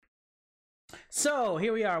So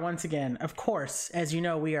here we are once again. Of course, as you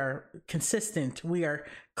know, we are consistent, we are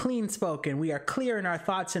clean spoken, we are clear in our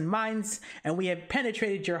thoughts and minds, and we have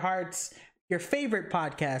penetrated your hearts. Your favorite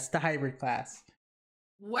podcast, The Hybrid Class.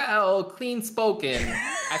 Well, clean spoken.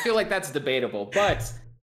 I feel like that's debatable, but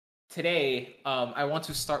today I want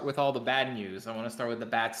to start with all the bad news. I want to start with the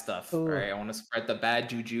bad stuff. Ooh. Right? I want to spread the bad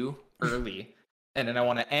juju early. And then I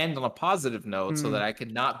want to end on a positive note so that I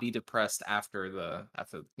could not be depressed after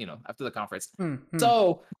the conference.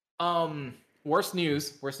 So, worst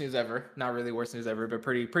news ever. Not really worst news ever, but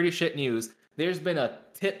pretty shit news. There's been a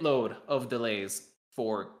titload of delays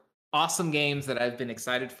for awesome games that I've been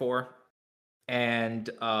excited for, and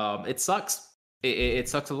it sucks. It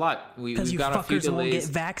sucks a lot. Because you got a few fuckers won't delays.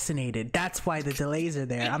 get vaccinated. That's why the delays are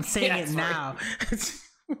there. I'm saying it now.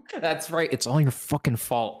 That's right. It's all your fucking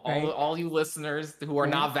fault. Right. All you listeners who are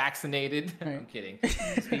not vaccinated. Right. I'm kidding.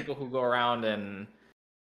 It's people who go around and,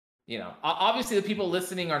 obviously the people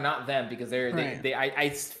listening are not them because I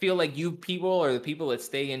feel like you people are the people that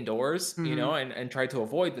stay indoors, and try to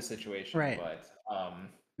avoid the situation. Right. But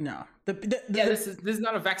no. This is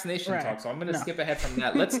not a vaccination talk, so I'm gonna skip ahead from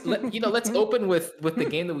that. Let's open with the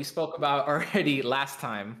game that we spoke about already last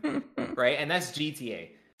time, right? And that's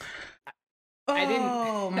GTA. I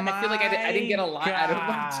feel like I didn't get a lot out of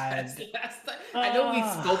my chest last time. I know we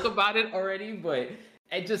spoke about it already, but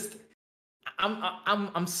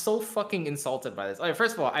I'm so fucking insulted by this. All right,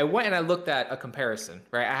 first of all, I went and I looked at a comparison,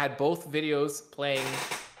 right? I had both videos playing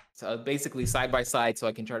basically side by side so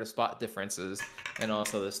I can try to spot differences and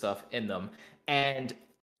also the stuff in them. And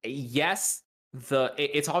yes,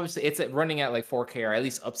 it's running at like 4K or at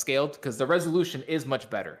least upscaled because the resolution is much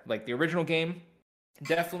better. Like the original game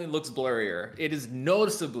definitely looks blurrier. It is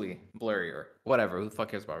noticeably blurrier. Whatever, who the fuck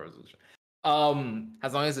cares about resolution?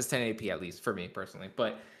 As long as it's 1080p at least for me personally.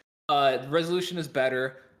 But the resolution is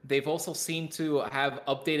better. They've also seemed to have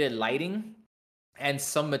updated lighting and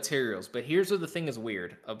some materials. But here's where the thing is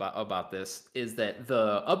weird about this is that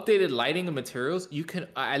the updated lighting and materials, you can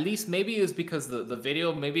at least, maybe it was because the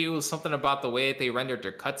video, maybe it was something about the way that they rendered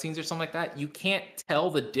their cutscenes or something like that. You can't tell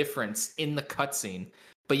the difference in the cutscene,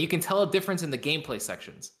 but you can tell a difference in the gameplay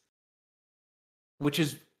sections, which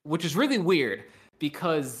is really weird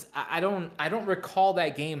because I don't recall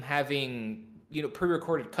that game having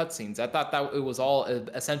pre-recorded cutscenes. I thought that it was all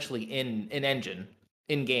essentially in engine.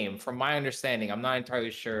 In game, from my understanding. I'm not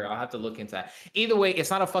entirely sure. I'll have to look into that. Either way, it's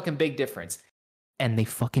not a fucking big difference. And they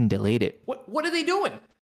fucking delayed it. What are they doing?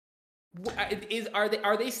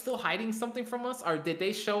 Are they still hiding something from us? Or did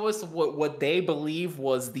they show us what they believe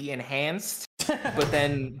was the enhanced, but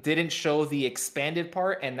then didn't show the expanded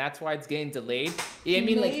part, and that's why it's getting delayed? I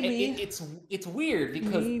mean, it's weird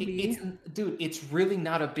because it's really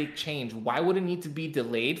not a big change. Why would it need to be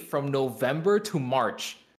delayed from November to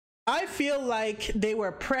March? I feel like they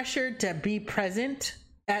were pressured to be present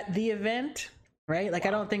at the event, right? Like,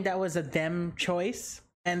 wow. I don't think that was a them choice.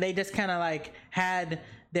 And they just kind of like had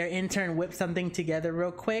their intern whip something together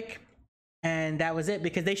real quick. And that was it,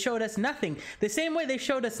 because they showed us nothing. The same way they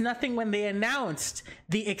showed us nothing when they announced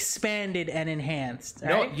the expanded and enhanced.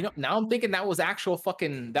 Right? No, now I'm thinking that was the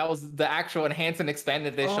actual enhanced and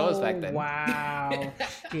expanded they showed us back then. Wow.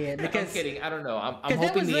 Yeah, because I'm kidding. I don't know. I'm hoping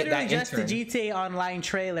that was literally that just the GTA Online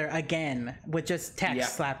trailer again with just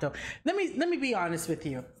text slapped up. Let me be honest with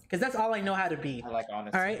you, because that's all I know how to be. I like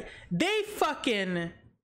honesty. All right, they fucking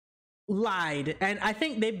lied, and I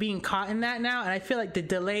think they're being caught in that now, and I feel like the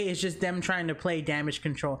delay is just them trying to play damage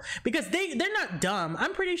control, because they're not dumb.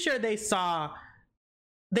 I'm pretty sure they saw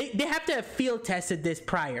they have to have field tested this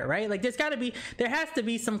prior, right? Like there has to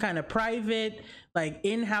be some kind of private like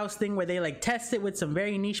in-house thing where they like test it with some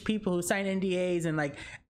very niche people who sign NDAs, and like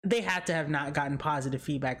they had to have not gotten positive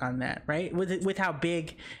feedback on that, right? With how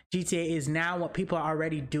big GTA is now, what people are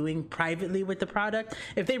already doing privately with the product.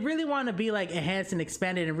 If they really want to be like enhanced and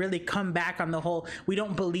expanded and really come back on the whole, we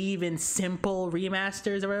don't believe in simple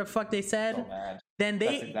remasters or whatever the fuck they said, then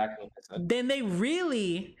they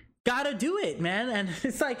really gotta do it, man. And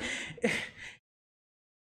it's like,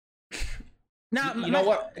 now, you know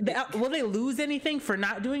what? Will they lose anything for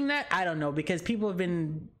not doing that? I don't know, because people have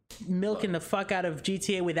been milking the fuck out of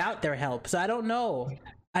GTA without their help. So I don't know.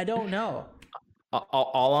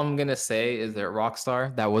 All I'm gonna say is that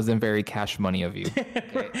Rockstar, that wasn't very cash money of you.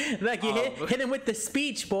 Okay? Like you hit him with the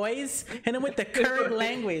speech, boys. Hit him with the current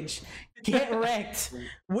language. Get wrecked.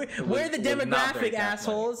 We're the demographic,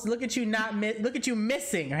 assholes. Look at you look at you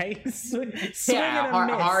missing, right?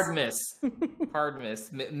 Hard miss.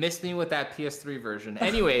 Missed me with that PS3 version.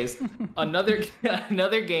 Anyways,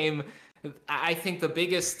 another game. I think the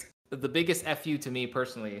biggest FU to me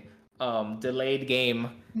personally delayed game,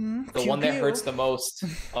 the pew one that pew. hurts the most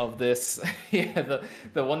of this. Yeah,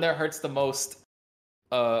 the one that hurts the most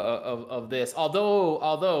of this.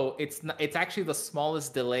 Although it's actually the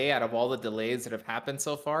smallest delay out of all the delays that have happened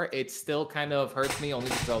so far. It still kind of hurts me only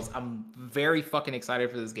because I'm very fucking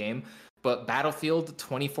excited for this game. But Battlefield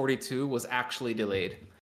 2042 was actually delayed.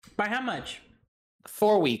 By how much?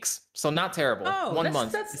 4 weeks, so not terrible. Oh, 1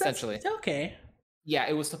 month essentially. That's okay. Yeah,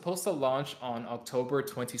 it was supposed to launch on October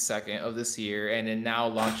 22nd of this year, and it now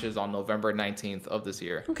launches on November 19th of this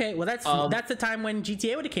year. Okay, well that's the time when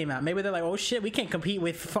GTA would have came out. Maybe they're like, oh shit, we can't compete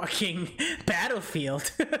with fucking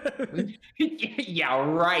Battlefield. Yeah,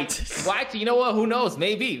 right. What? You know what? Who knows?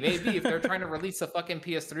 Maybe if they're trying to release a fucking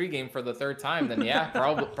PS3 game for the third time, then yeah,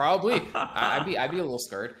 probably. I'd be a little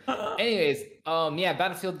scared. Anyways, yeah,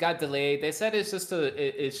 Battlefield got delayed. They said it's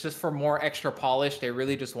just for more extra polish. They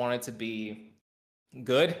really just want it to be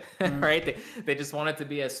good, right? They just want it to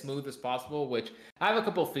be as smooth as possible, which I have a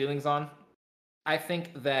couple of feelings on. I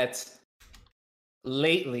think that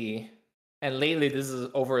lately this is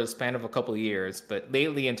over a span of a couple of years, but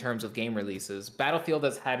lately in terms of game releases, Battlefield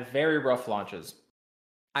has had very rough launches.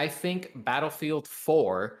 I think Battlefield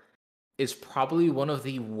 4 is probably one of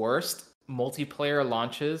the worst multiplayer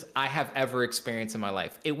launches I have ever experienced in my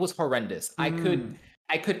life. It was horrendous.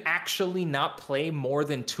 I could actually not play more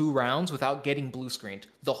than 2 rounds without getting blue screened.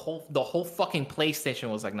 The whole fucking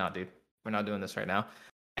PlayStation was like, nah, dude, we're not doing this right now.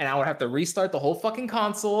 And I would have to restart the whole fucking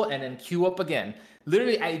console and then queue up again.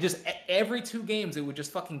 Literally, every 2 games, it would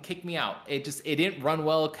just fucking kick me out. It didn't run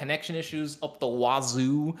well. Connection issues up the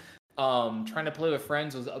wazoo. Trying to play with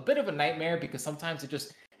friends was a bit of a nightmare because sometimes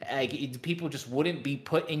people just wouldn't be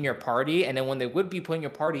put in your party, and then when they would be put in your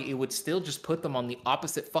party, it would still just put them on the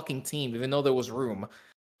opposite fucking team, even though there was room.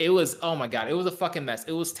 It was, oh my god, it was a fucking mess.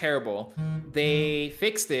 It was terrible. They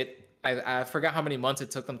fixed it. I forgot how many months it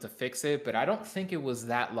took them to fix it, but I don't think it was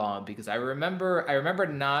that long because I remember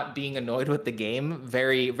not being annoyed with the game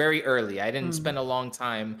very, very early. I didn't spend a long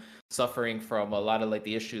time suffering from a lot of like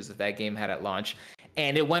the issues that game had at launch.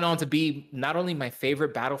 And it went on to be not only my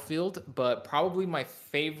favorite Battlefield, but probably my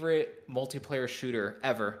favorite multiplayer shooter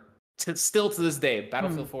ever. Still to this day,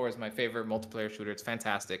 Battlefield 4 is my favorite multiplayer shooter. It's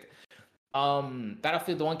fantastic.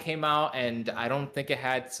 Battlefield 1 came out, and I don't think it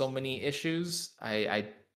had so many issues. I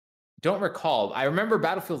don't recall. I remember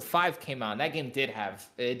Battlefield 5 came out, and that game did have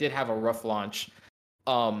a rough launch.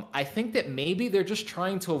 I think that maybe they're just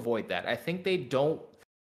trying to avoid that. I think they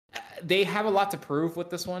have a lot to prove with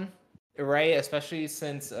this one. Right, especially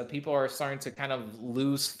since people are starting to kind of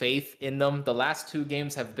lose faith in them. The last 2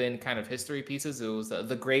 games have been kind of history pieces. It was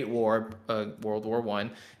the Great War, World War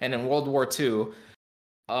I, and then World War II.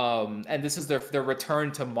 And this is their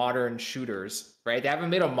return to modern shooters, right? They haven't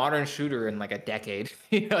made a modern shooter in like a decade.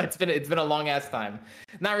 It's been a long ass time.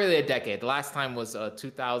 Not really a decade. The last time was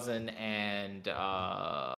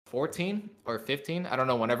 2014 or 15. I don't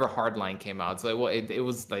know. Whenever Hardline came out, so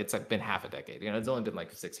it's like been half a decade. It's only been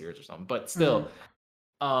like 6 years or something. But still,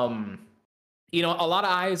 a lot of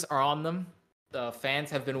eyes are on them. The fans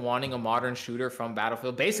have been wanting a modern shooter from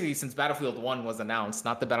Battlefield basically since Battlefield 1 was announced.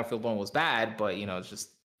 Not that Battlefield 1 was bad, but it's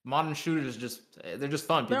just modern shooters they're just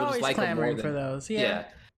fun. People just like them more for those. Yeah,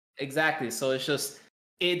 exactly. So it's just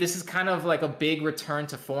this is kind of like a big return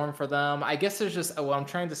to form for them. I guess there's just what I'm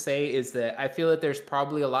trying to say is that I feel that there's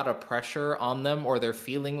probably a lot of pressure on them, or they're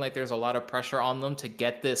feeling like there's a lot of pressure on them to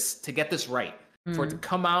get this right, for it to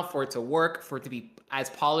come out, for it to work, for it to be as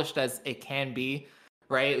polished as it can be.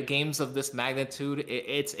 Right, games of this magnitude,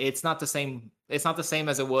 it's not the same. It's not the same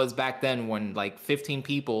as it was back then when like 15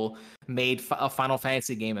 people made a Final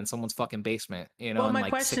Fantasy game in someone's fucking basement. Well, in my like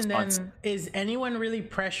question 6 months. then is: anyone really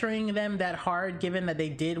pressuring them that hard? Given that they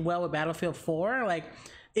did well with Battlefield 4, like,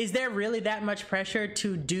 is there really that much pressure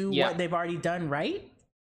to do what they've already done right?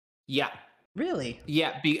 Yeah. Really?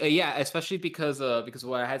 Yeah, especially because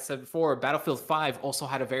what I had said before, Battlefield 5 also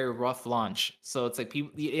had a very rough launch. So it's like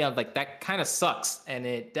people, like that kind of sucks, and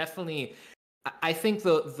it definitely. I think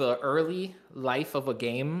the early life of a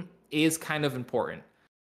game is kind of important.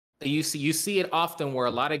 You see it often where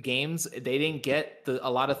a lot of games, they didn't get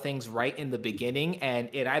a lot of things right in the beginning, and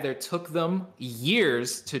it either took them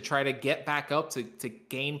years to try to get back up to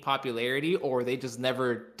gain popularity, or they just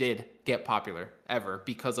never did get popular ever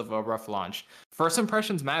because of a rough launch. First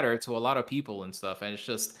impressions matter to a lot of people and stuff, and it's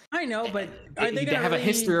just, I know, but are they have a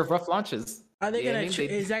history of rough launches. Are they gonna?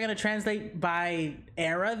 Is that gonna translate by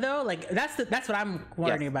era though? Like that's what I'm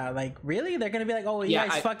wondering about. Like, really, they're gonna be like, oh, you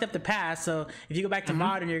guys fucked up the past, so if you go back to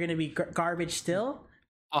modern, you're gonna be garbage still.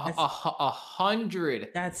 100.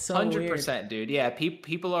 That's so 100%, dude. Yeah,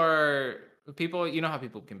 people are People, you know how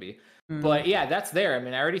people can be. Mm. But yeah, that's there. I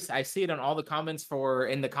mean, I see it on all the comments for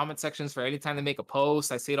in the comment sections for anytime they make a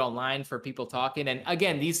post. I see it online for people talking. And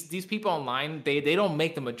again, these people online, they don't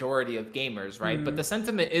make the majority of gamers, right? But the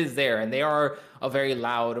sentiment is there, and they are a very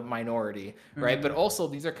loud minority, right? But also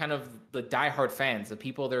these are kind of the diehard fans, the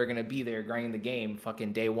people that are gonna be there grinding the game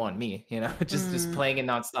fucking day one, me, you know, just playing it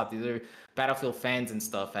nonstop. These are Battlefield fans and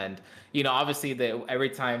stuff. And you know, obviously every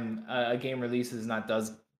time a game releases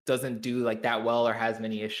doesn't do like that well or has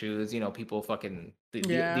many issues, you know, people fucking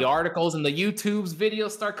the articles and the YouTube's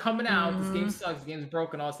videos start coming out. This game sucks, this game's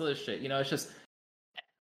broken, all this other shit. You know, it's just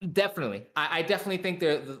definitely. I definitely think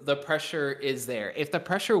the pressure is there. If the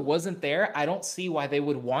pressure wasn't there, I don't see why they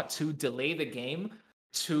would want to delay the game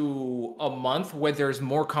to a month where there's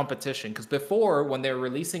more competition. Because before, when they were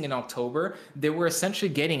releasing in October, they were essentially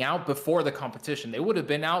getting out before the competition. They would have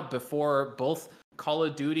been out before both Call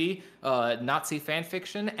of Duty, Nazi fan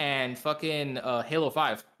fiction, and fucking Halo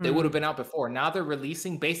 5. They would have been out before. Now they're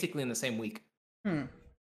releasing basically in the same week.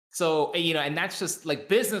 So, you know, and that's just like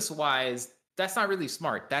business wise, that's not really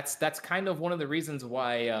smart. That's kind of one of the reasons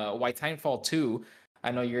why Titanfall 2,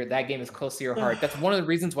 I know that game is close to your heart. That's one of the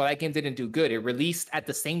reasons why that game didn't do good. It released at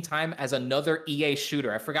the same time as another EA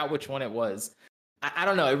shooter. I forgot which one it was. I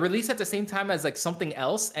don't know. It released at the same time as like something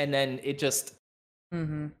else, and then it just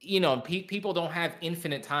you know, people don't have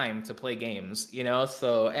infinite time to play games, you know,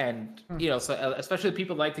 so and you know, so especially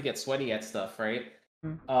people like to get sweaty at stuff, right?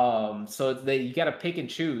 So you got to pick and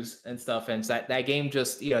choose and stuff, and that game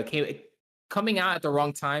just, you know, coming out at the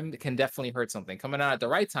wrong time can definitely hurt something. Coming out at the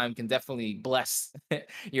right time can definitely bless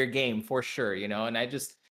your game for sure, you know. And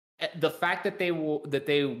the fact that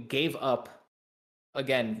they gave up,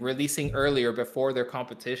 again, releasing earlier before their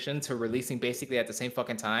competition to releasing basically at the same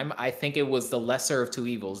fucking time, I think it was the lesser of two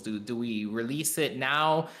evils. Do we release it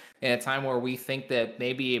now in a time where we think that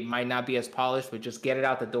maybe it might not be as polished, but just get it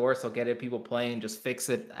out the door, so get it people playing, just fix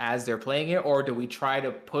it as they're playing it? Or do we try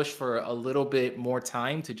to push for a little bit more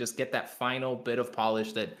time to just get that final bit of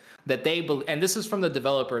polish that they believe? And this is from the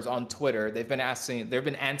developers on Twitter. They've been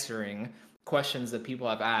answering questions that people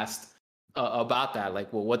have asked about that,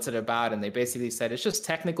 like, well, what's it about? And they basically said it's just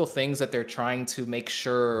technical things that they're trying to make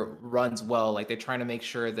sure runs well. Like they're trying to make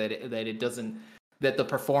sure that the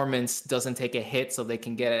performance doesn't take a hit, so they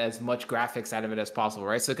can get as much graphics out of it as possible,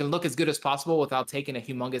 right? So it can look as good as possible without taking a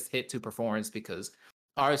humongous hit to performance, because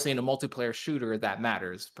obviously in a multiplayer shooter that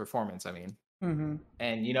matters, performance, I mean.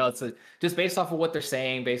 And you know, it's just based off of what they're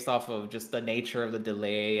saying, based off of just the nature of the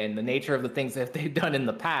delay and the nature of the things that they've done in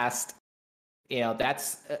the past. You know,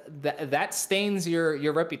 that stains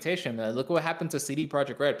your reputation, man. Look what happened to CD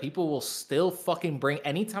Projekt Red. People will still fucking bring.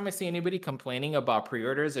 Anytime I see anybody complaining about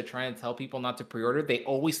pre-orders or trying to tell people not to pre-order, they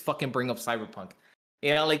always fucking bring up Cyberpunk.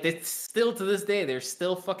 You know, like they still to this day, they're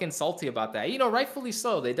still fucking salty about that. You know, rightfully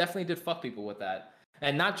so. They definitely did fuck people with that,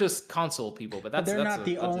 and not just console people, but they're not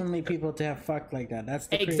the only people to have fucked like that. That's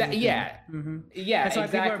the exactly, yeah, yeah. That's why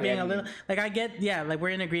exactly. people are being a little like, I get, yeah, like we're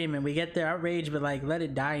in agreement. We get their outrage, but like let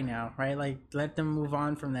it die now, right? Like let them move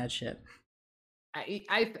on from that shit.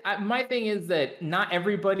 I my thing is that not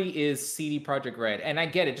everybody is CD Projekt Red, and I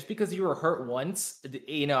get it. Just because you were hurt once,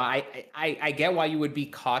 you know, I get why you would be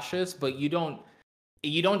cautious, but you don't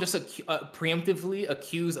just preemptively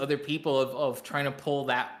accuse other people of trying to pull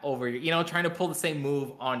that over you, know, trying to pull the same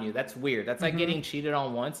move on you. That's weird. That's like getting cheated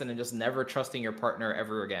on once and then just never trusting your partner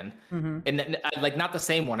ever again. And like, not the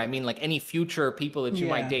same one. I mean, like any future people that you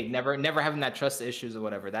might date, never having that trust issues or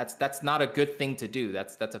whatever. That's not a good thing to do.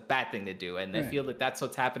 That's a bad thing to do. And I feel like that's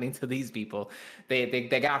what's happening to these people. They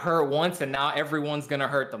got hurt once and now everyone's gonna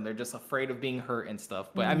hurt them. They're just afraid of being hurt and stuff.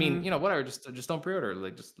 But I mean, you know, whatever. Just don't pre-order.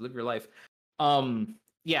 Like, just live your life.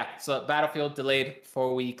 Yeah, so Battlefield delayed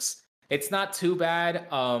 4 weeks. It's not too bad.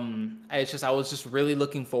 It's just I was just really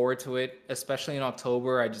looking forward to it, especially in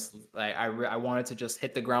October. I wanted to just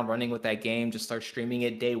hit the ground running with that game, just start streaming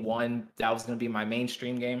it day one. That was gonna be my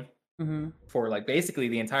mainstream game for like basically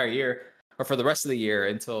the entire year, or for the rest of the year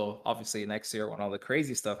until obviously next year when all the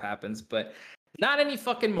crazy stuff happens. But not any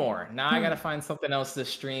fucking more. Now I gotta find something else to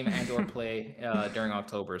stream and or play during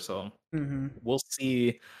October. So we'll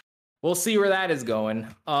see. We'll see where that is going.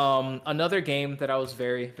 Another game that I was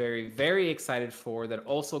very, very, very excited for that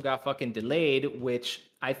also got fucking delayed, which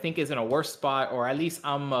I think is in a worse spot, or at least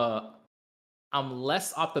I'm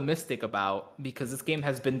less optimistic about, because this game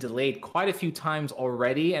has been delayed quite a few times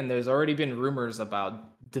already, and there's already been rumors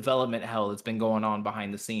about development hell that's been going on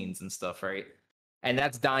behind the scenes and stuff, right? And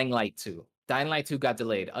that's Dying Light 2. Dying Light 2 got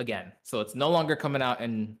delayed again. So it's no longer coming out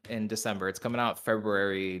in December. It's coming out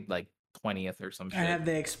February, like 20th or some shit. And have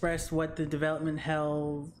they expressed what the development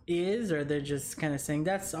hell is, or they're just kind of saying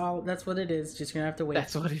that's what it is? Just gonna have to wait.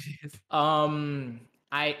 That's what it is.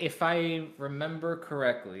 If I remember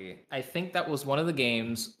correctly, I think that was one of the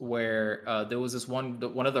games where there was this one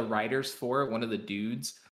of the writers for it, one of the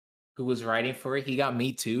dudes who was writing for it. He got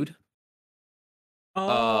Me Too'd.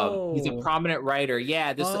 He's a prominent writer.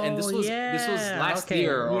 Yeah, this was last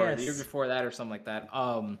year or the year before that or something like that.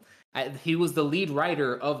 He was the lead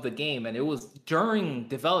writer of the game, and it was during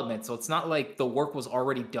development, so it's not like the work was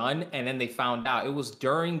already done and then they found out. It was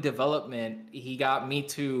during development. He got Me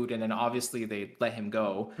Too'd, and then obviously they let him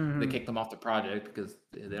go. They kicked him off the project because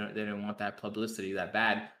they didn't want that publicity, that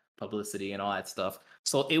bad publicity and all that stuff.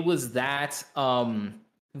 So it was that.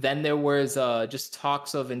 Then there was just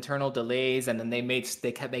talks of internal delays, and then they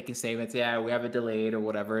kept making statements. Yeah, we have it delayed or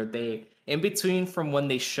whatever. They in between from when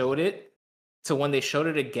they showed it to when they showed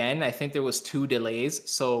it again, I think there was 2 delays.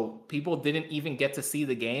 So people didn't even get to see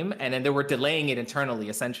the game, and then they were delaying it internally,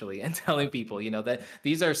 essentially, and telling people, that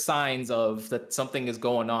these are signs of that something is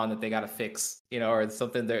going on that they got to fix, or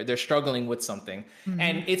something they're struggling with something.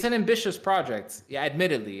 And it's an ambitious project, yeah,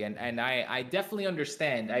 admittedly, and I definitely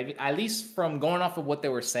understand. At least from going off of what they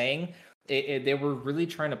were saying, they were really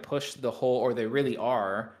trying to push the whole, or they really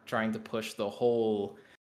are trying to push the whole,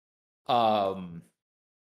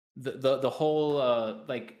 the whole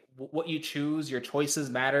like what you choose, your choices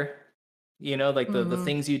matter, like the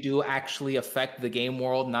things you do actually affect the game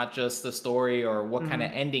world, not just the story or what kind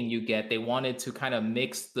of ending you get. They wanted to kind of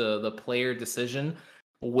mix the player decision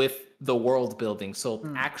with the world building, so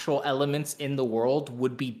actual elements in the world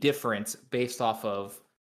would be different based off of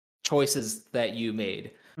choices that you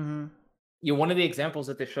made. One of the examples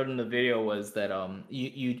that they showed in the video was that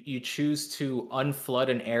you choose to unflood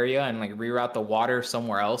an area and like reroute the water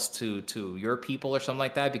somewhere else to your people or something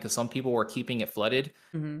like that, because some people were keeping it flooded.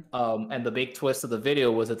 And the big twist of the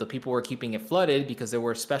video was that the people were keeping it flooded because there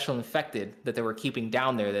were special infected that they were keeping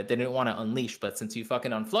down there that they didn't want to unleash. But since you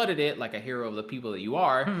fucking unflooded it, like a hero of the people that you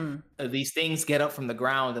are, these things get up from the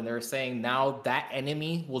ground, and they're saying now that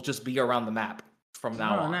enemy will just be around the map from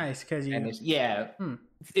now on. Oh, nice, because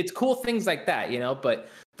it's cool things like that, but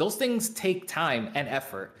those things take time and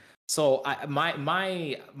effort. So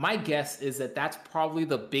my guess is that that's probably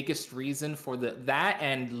the biggest reason for that,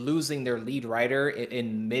 and losing their lead writer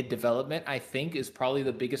in mid development, I think, is probably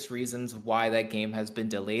the biggest reasons why that game has been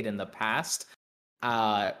delayed in the past.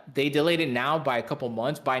 They delayed it now by a couple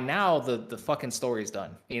months. By now, the fucking story's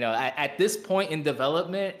done. At this point in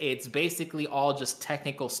development, it's basically all just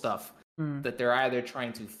technical stuff that they're either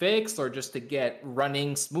trying to fix or just to get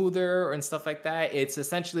running smoother and stuff like that. It's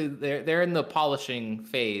essentially they're in the polishing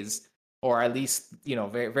phase, or at least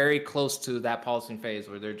very, very close to that polishing phase,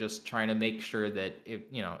 where they're just trying to make sure that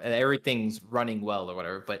everything's running well or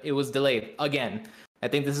whatever. But it was delayed again. I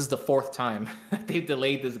think this is the 4th time they've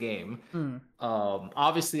delayed this game.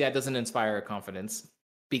 Obviously that doesn't inspire confidence,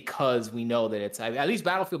 because we know that it's at least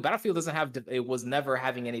Battlefield doesn't have, it was never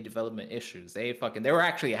having any development issues. They were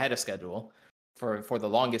actually ahead of schedule for the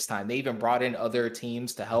longest time. They even brought in other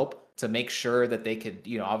teams to help to make sure that they could,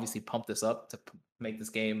 obviously pump this up to make this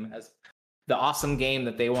game as the awesome game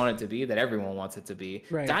that they want it to be, that everyone wants it to be.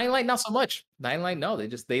 Right. Dying Light, not so much. Dying Light, no,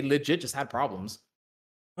 they legit just had problems.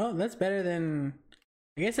 Well, that's better than,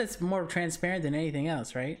 I guess that's more transparent than anything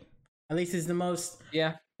else, right? At least it's the most,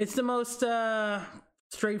 it's the most,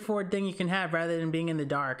 straightforward thing you can have, rather than being in the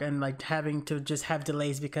dark and like having to just have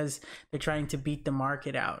delays because they're trying to beat the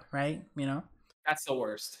market out, right? That's the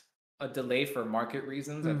worst. A delay for market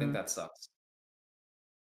reasons. I think that sucks.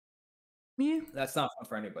 Yeah, that's not fun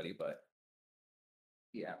for anybody. But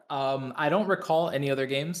yeah, I don't recall any other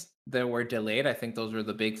games that were delayed. I think those were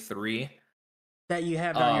the big 3 that you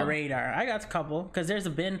have on your radar. I got a couple, because there's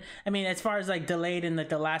been, as far as like delayed in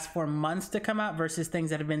the last 4 months to come out versus things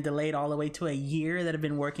that have been delayed all the way to a year that have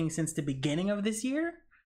been working since the beginning of this year.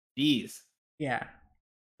 These. Yeah.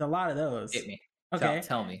 A lot of those. Hit me. Okay.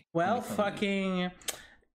 Tell me. Well, fucking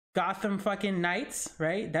Gotham fucking Knights,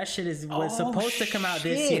 right? That shit was supposed to come out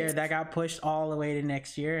this year. That got pushed all the way to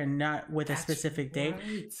next year, and not with a specific date.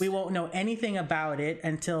 We won't know anything about it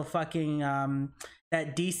until fucking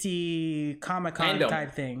that DC Comic-Con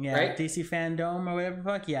type thing, right? DC Fandom or whatever the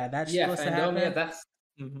fuck. Yeah, that's supposed to happen. Yeah, that's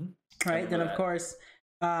right. Then of course,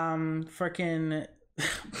 freaking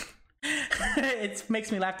it makes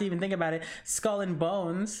me laugh to even think about it. Skull and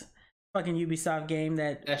Bones, fucking Ubisoft game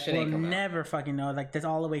that we'll never fucking know. Like that's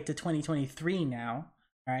all the way to 2023 now,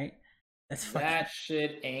 right? That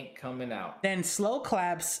shit ain't coming out. Then Slow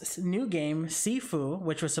Clap's new game, Sifu,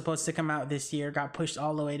 which was supposed to come out this year, got pushed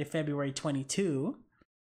all the way to February 22.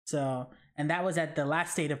 So, and that was at the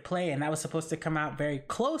last State of Play, and that was supposed to come out very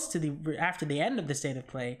close to the after the end of the State of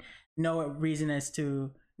Play. No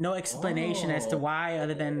explanation as to why,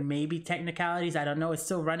 other than maybe technicalities. I don't know. It's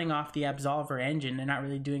still running off the Absolver engine. They're not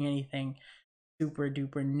really doing anything super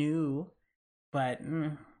duper new, but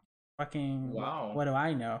fucking Wow. what do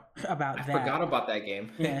I know about that? I forgot about that game.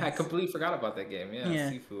 Yes. I completely forgot about that game. Yeah.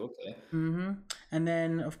 Sifu. Okay. And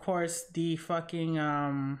then of course the fucking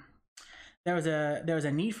there was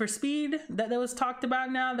a Need for Speed that was talked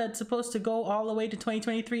about now that's supposed to go all the way to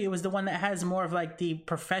 2023. It was the one that has more of like the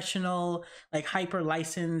professional, like hyper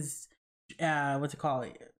licensed, what's it called?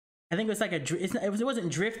 I think it was like it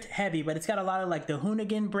wasn't drift heavy, but it's got a lot of like the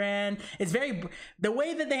Hoonigan brand. It's very, the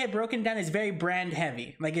way that they had broken down is very brand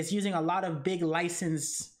heavy. Like it's using a lot of big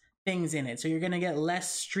license things in it. So you're going to get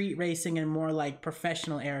less street racing and more like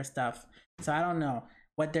professional era stuff. So I don't know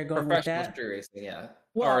what they're going with that. Street racing, yeah.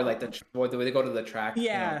 Well, or like the way they go to the track.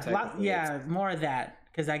 Yeah, more of that.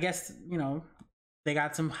 Because I guess, they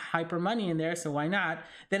got some hyper money in there, so why not?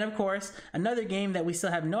 Then, of course, another game that we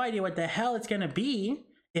still have no idea what the hell it's going to be.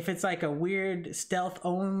 If it's like a weird stealth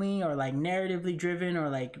only or like narratively driven or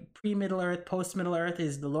like pre-Middle Earth, post-Middle Earth,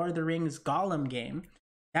 is the Lord of the Rings Gollum game.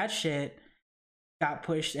 That shit got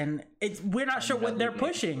pushed, and we're not sure what they're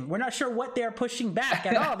pushing. We're not sure what they're pushing back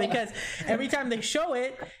at all, because every time they show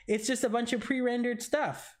it, it's just a bunch of pre-rendered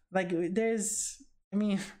stuff. Like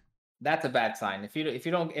that's a bad sign. If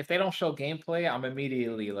they don't show gameplay, I'm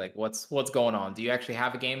immediately like, what's going on? Do you actually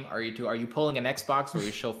have a game? Are you pulling an Xbox where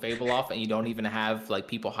you show Fable off and you don't even have like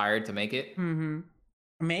people hired to make it?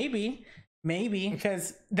 Maybe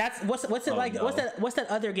because that's what's it like? No. What's that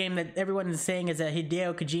other game that everyone is saying is a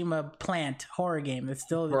Hideo Kojima plant horror game that's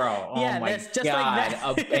still my that's just God, like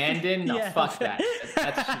that. Abandoned? No, fuck that.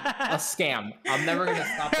 That's a scam. I'm never gonna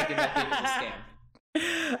stop thinking that game is a scam.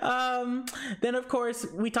 Then of course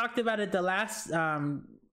we talked about it the last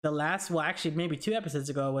well, actually maybe 2 episodes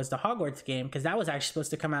ago, was the Hogwarts game, because that was actually supposed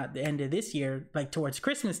to come out at the end of this year, like towards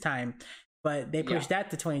Christmas time, but they pushed that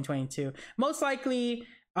to 2022, most likely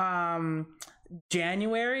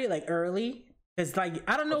January, like early, because like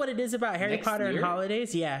I don't know what it is about Harry Potter and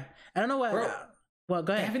holidays. I don't know what. Well,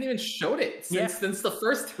 go ahead. They haven't even showed it since the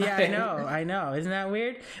first time. Yeah, I know. Isn't that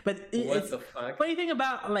weird? But it's the fuck? Funny thing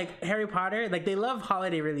about like Harry Potter, like they love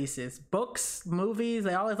holiday releases, books, movies.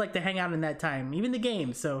 They always like to hang out in that time, even the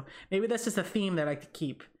games. So maybe that's just a theme that I like to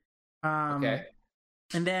keep. Okay.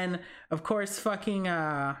 And then of course, fucking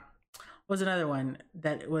was another one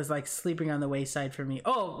that was like sleeping on the wayside for me.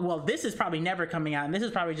 Oh, well, this is probably never coming out, and this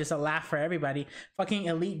is probably just a laugh for everybody. Fucking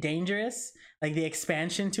Elite Dangerous, like the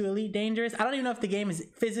expansion to Elite Dangerous. I don't even know if the game is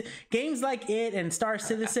games like it and Star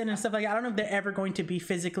Citizen and stuff like that, I don't know if they're ever going to be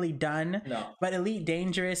physically done. No. But Elite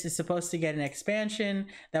Dangerous is supposed to get an expansion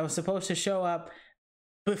that was supposed to show up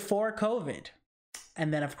before COVID,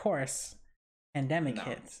 and then of course, pandemic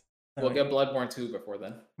hits. So we'll get Bloodborne 2 before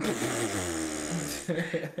then.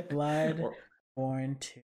 Bloodborne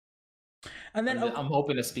 2. And then I'm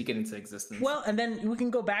hoping to speak it into existence. Well, and then we can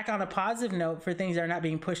go back on a positive note for things that are not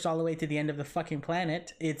being pushed all the way to the end of the fucking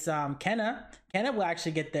planet. It's Kenna will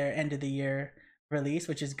actually get their end of the year release,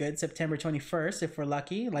 which is good, September 21st if we're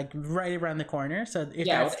lucky, like right around the corner. So if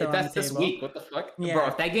that's still on the this table, week, what the fuck, bro?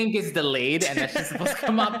 If that game gets delayed and that's just supposed to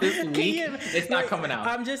come out this week, it's not coming out.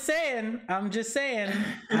 I'm just saying, I am just saying,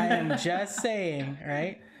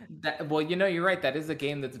 right? Well, you're right. That is a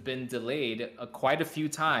game that's been delayed quite a few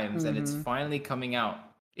times, and it's finally coming out.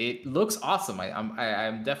 It looks awesome.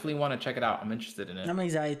 I definitely want to check it out. I'm interested in it. I'm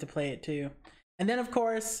excited to play it too. And then, of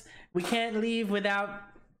course, we can't leave without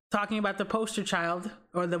talking about the poster child,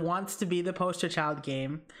 or the wants to be the poster child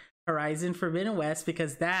game, Horizon Forbidden West,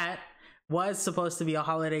 because that was supposed to be a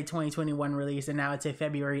holiday 2021 release, and now it's a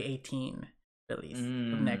February 18 release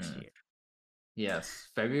of next year. Yes,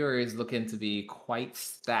 February is looking to be quite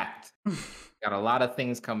stacked. Got a lot of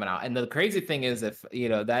things coming out, and the crazy thing is, if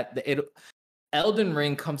Elden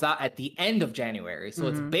Ring comes out at the end of January, so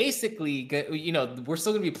it's basically we're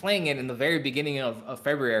still gonna be playing it in the very beginning of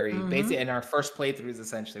February, basically in our first playthroughs.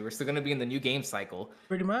 Essentially, we're still gonna be in the new game cycle,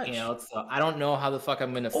 pretty much. So I don't know how the fuck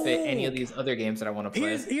I'm gonna fit any of these other games that I want to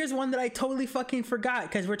play. Here's one that I totally fucking forgot,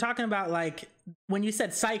 because we're talking about, like, when you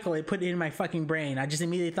said cycle, it put it in my fucking brain. I just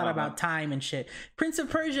immediately thought about time and shit. Prince of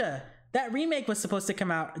Persia, that remake was supposed to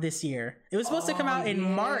come out this year. It was supposed to come out in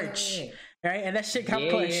March, right? And that shit got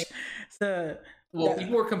pushed. So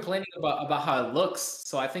people were complaining about how it looks.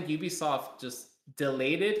 So I think Ubisoft just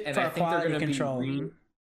delayed it, and I think they're going to be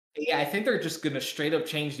Yeah, I think they're just gonna straight up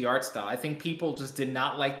change the art style. I think people just did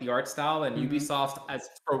not like the art style, and Mm-hmm. Ubisoft, as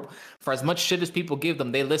for as much shit as people give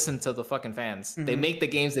them, they listen to the fucking fans. They Mm-hmm. make the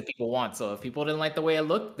games that people want. So if people didn't like the way it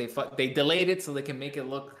looked, they delayed it so they can make it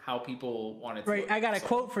look how people want it to Right, look. I got a So,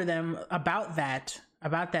 quote for them about that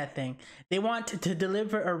thing. They want to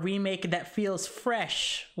deliver a remake that feels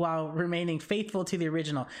fresh while remaining faithful to the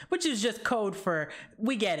original, which is just code for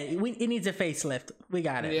we get it. It needs a facelift. We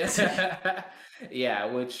got it. yeah, yeah.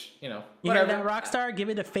 Which You hear whatever. that, Rockstar? Give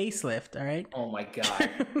it a facelift, all right? Oh my god.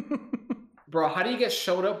 Bro, how do you get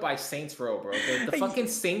showed up by Saints Row, bro? The fucking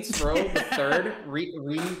Saints Row, the third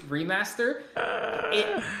remaster,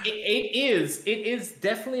 it is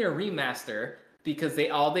definitely a remaster because they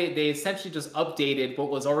essentially just updated what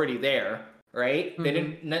was already there, right?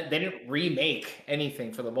 Mm-hmm. They didn't remake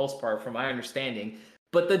anything for the most part, from my understanding.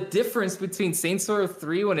 But the difference between Saints Row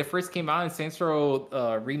 3 when it first came out and Saints Row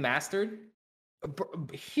Remastered,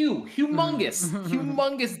 humongous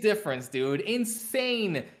difference, dude.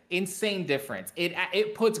 Insane difference.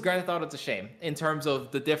 It puts Grand Theft Auto to shame in terms of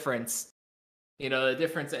the difference, the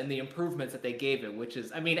difference and the improvements that they gave it, which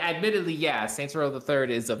is, I mean, admittedly, yeah, Saints Row the Third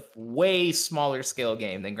is a way smaller scale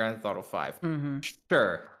game than Grand Theft Auto 5. Mm-hmm.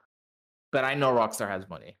 Sure, but I know Rockstar has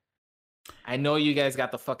money. I know you guys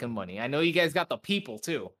got the fucking money. I know you guys got the people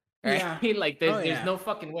too. Right? Yeah. Like there's no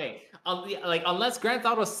fucking way. Like unless Grand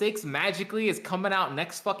Theft Auto 6 magically is coming out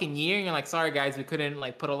next fucking year, and you're like, sorry guys, we couldn't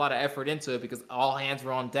like put a lot of effort into it because all hands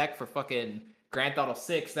were on deck for fucking Grand Theft Auto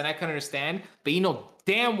 6, then I can understand. But you know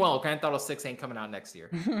damn well Grand Theft Auto 6 ain't coming out next year.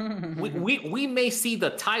 we may see the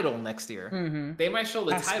title next year. Mm-hmm. They might show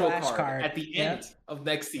the title card at the end of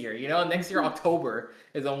next year. Next year October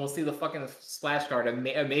is when we'll see the fucking splash card and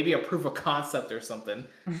maybe a proof of concept or something.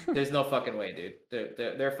 There's no fucking way, dude.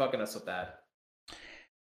 They're fucking us with that.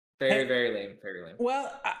 Very lame. Very lame.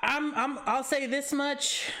 Well, I'll say this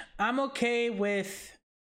much. I'm okay with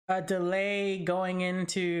a delay going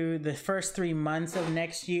into the first 3 months of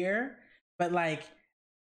next year, but like,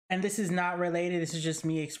 and this is not related, this is just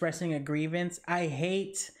me expressing a grievance. I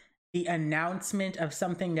hate the announcement of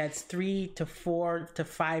something that's 3 to 4 to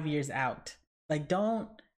 5 years out. Like, don't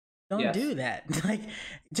do that. Like,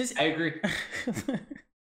 just I agree.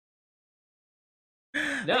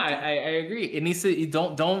 No, I agree. It needs to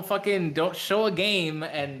don't show a game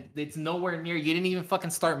and it's nowhere near. You didn't even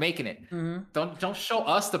fucking start making it. Mm-hmm. Don't show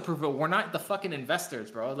us the proof. We're not the fucking investors,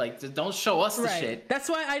 bro. Like, just don't show us the shit. That's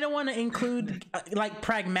why I don't want to include like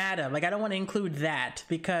Pragmata. Like, I don't want to include that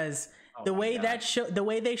because the way they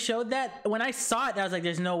showed that, when I saw it, I was like,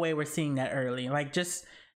 "There's no way we're seeing that early." Like, just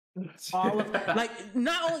all of like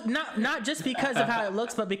not just because of how it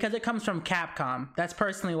looks, but because it comes from Capcom. That's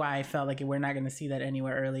personally why I felt like we're not going to see that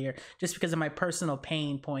anywhere earlier, just because of my personal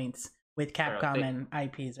pain points with Capcom and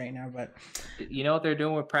IPs right now. But you know what they're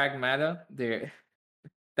doing with Pragmata?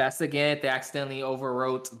 That's the game they accidentally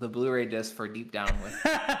overwrote the Blu-ray disc for Deep Down with.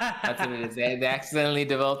 That's what it is. They accidentally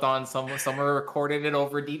developed on someone recorded it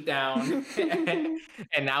over Deep Down,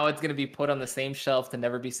 and now it's gonna be put on the same shelf to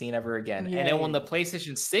never be seen ever again. Yay. And then when the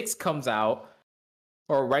PlayStation 6 comes out,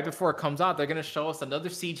 or right before it comes out, they're gonna show us another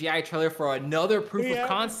CGI trailer for another proof of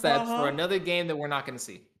concept for another game that we're not gonna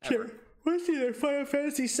see. Ever. We'll see their Final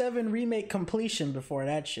Fantasy VII remake completion before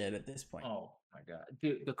that shit at this point. Oh my god,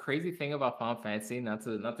 dude! The crazy thing about Final Fantasy, not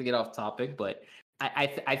to get off topic, but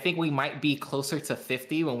I think we might be closer to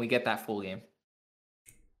 50 when we get that full game.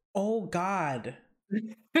 Oh god!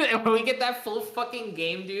 When we get that full fucking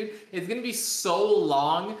game, dude, it's gonna be so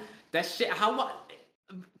long. That shit. How much?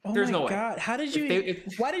 There's no way. God, how did you?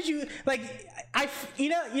 Why did you like? You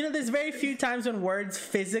know, there's very few times when words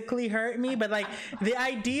physically hurt me, but like the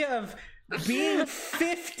idea of being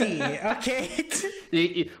 50, okay?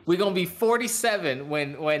 We're gonna be 47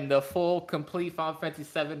 when the full complete Final Fantasy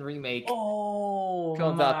VII remake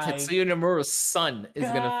comes out. Tetsuya Nomura's son is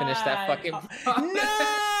gonna finish that fucking.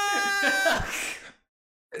 No.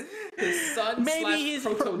 His son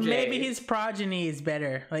maybe his progeny is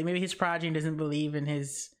better. Like maybe his progeny doesn't believe in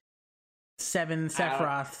his 7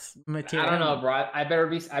 Sephiroth material. I don't know, bro. I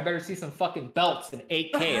better see some fucking belts in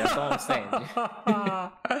 8K. That's all I'm saying.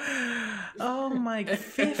 Oh my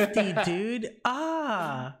 50, dude.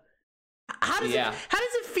 How does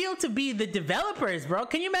it feel to be the developers, bro?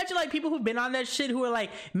 Can you imagine like people who've been on that shit who are like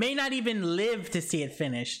may not even live to see it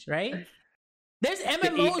finished, right? There's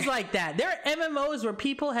MMOs like that. There are MMOs where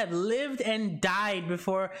people have lived and died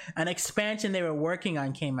before an expansion they were working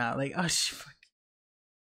on came out. Like, oh shit.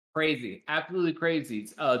 Crazy, absolutely crazy.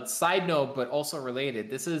 Side note, but also related.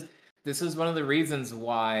 This is one of the reasons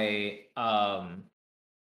why.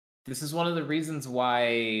 This is one of the reasons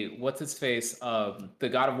why. What's his face? The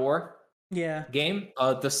God of War Yeah. game.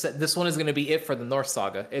 This one is going to be it for the North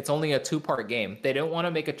Saga. It's only a 2-part game. They don't want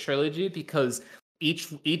to make a trilogy because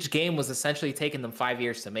each game was essentially taking them 5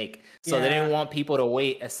 years to make. So they didn't want people to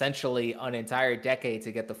wait essentially an entire decade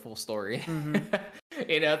to get the full story. Mm-hmm.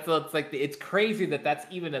 So it's like it's crazy that that's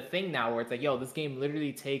even a thing now, where it's like, yo, this game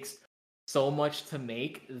literally takes so much to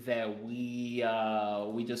make that we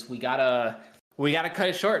gotta cut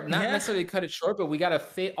it short. Not necessarily cut it short, but we gotta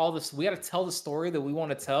fit all this. We gotta tell the story that we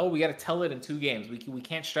want to tell. We gotta tell it in 2 games. We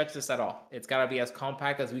can't stretch this at all. It's gotta be as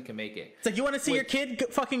compact as we can make it. It's like, you want to see your kid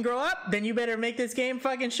fucking grow up? Then you better make this game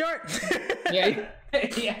fucking short. yeah,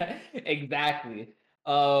 exactly.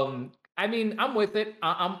 I mean, I'm with it.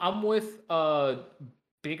 I'm with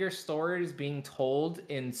bigger stories being told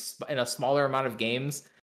in a smaller amount of games.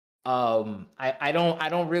 I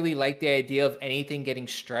don't really like the idea of anything getting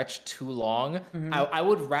stretched too long. Mm-hmm. I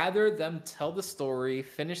would rather them tell the story,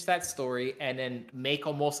 finish that story, and then make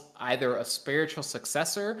almost either a spiritual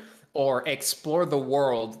successor or explore the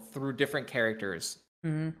world through different characters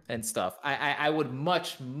and stuff. I would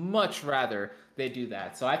much rather they do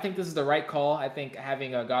that. So I think this is the right call. I think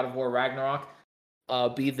having a God of War Ragnarok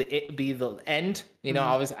be the end, you know.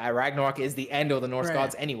 Obviously Ragnarok is the end of the Norse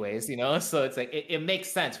gods anyways, you know, so it's like it makes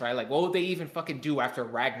sense, right? Like, what would they even fucking do after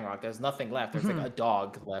Ragnarok? There's nothing left. There's like a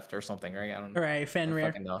dog left or something, right? I don't know. Right,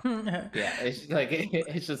 Fenrir. Yeah, it's like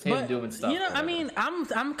it's just him doing stuff. You know, I mean,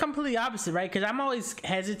 I'm completely opposite, right? Because I'm always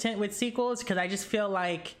hesitant with sequels because I just feel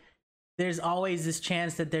like there's always this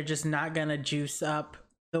chance that they're just not gonna juice up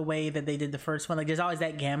the way that they did the first one. Like, there's always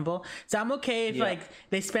that gamble. So I'm okay if like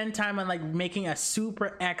they spend time on like making a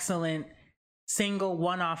super excellent single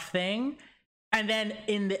one-off thing, and then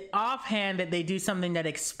in the offhand that they do something that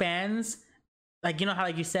expands, like, you know how,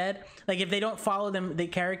 like you said, like if they don't follow the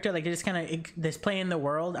character, like they just kind of just play in the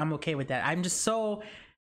world. I'm okay with that. I'm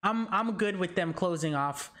good with them closing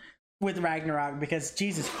off with Ragnarok, because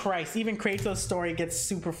Jesus Christ, even Kratos' story gets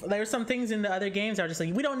super. There's some things in the other games that are just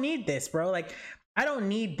like, we don't need this, bro. Like, I don't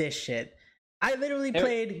need this shit. I literally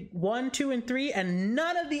played 1, 2, and 3, and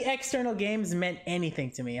none of the external games meant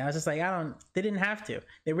anything to me. I was just like, they didn't have to.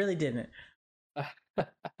 They really didn't.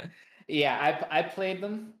 Yeah, I played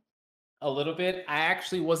them a little bit. I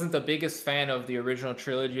actually wasn't the biggest fan of the original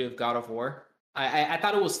trilogy of God of War. I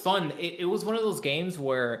thought it was fun. It was one of those games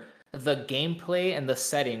where the gameplay and the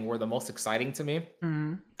setting were the most exciting to me.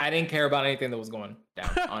 Mm-hmm. I didn't care about anything that was going down,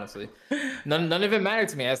 honestly. None of it mattered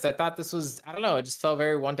to me. I thought this was, I don't know, it just felt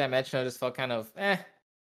very one-dimensional. It just felt kind of,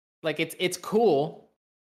 like it's cool.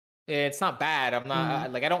 It's not bad. I'm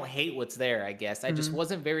not, I don't hate what's there, I guess. I just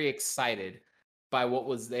wasn't very excited by what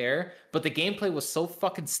was there. But the gameplay was so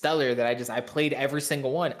fucking stellar that I played every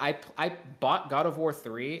single one. I bought God of War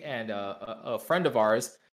 3, and a friend of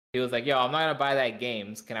ours, he was like, yo, I'm not going to buy that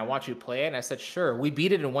game. Can I watch you play it? And I said, sure. We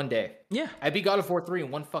beat it in one day. Yeah. I beat God of War 3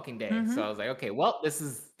 in one fucking day. So I was like, okay, well,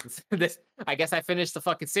 this. I guess I finished the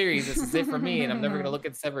fucking series. This is it for me. And I'm never going to look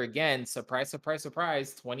at this ever again. Surprise, surprise,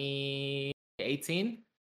 surprise. 2018?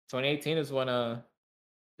 2018 is when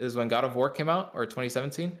God of War came out, or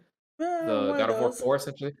 2017? The God of War 4,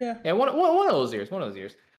 essentially. Yeah, one of those years.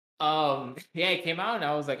 It came out and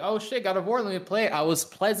I was like, oh shit, God of War, let me play it. I was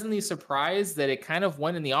pleasantly surprised that it kind of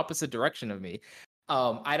went in the opposite direction of me.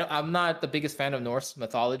 I'm not the biggest fan of Norse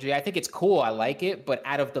mythology. I think it's cool, I like it, but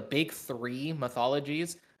out of the big 3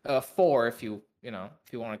 mythologies, 4 if you want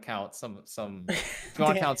to count some if you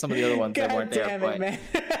want to count some of the other ones that weren't there, but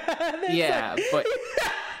yeah, but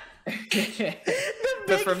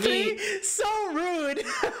but for me, so rude.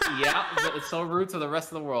 Yeah, it's so rude to the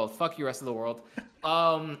rest of the world. Fuck you, rest of the world.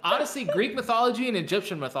 Honestly, Greek mythology and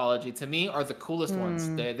Egyptian mythology to me are the coolest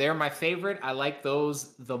ones. They're my favorite. I like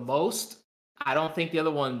those the most. I don't think the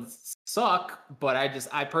other ones suck, but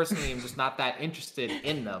I personally am just not that interested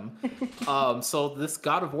in them. So this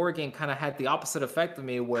God of War game kind of had the opposite effect of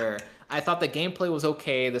me, where I thought the gameplay was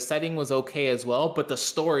okay, the setting was okay as well, but the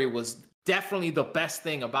story was definitely the best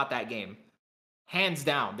thing about that game. Hands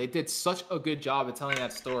down. They did such a good job of telling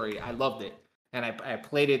that story. I loved it. And I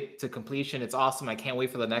played it to completion. It's awesome. I can't wait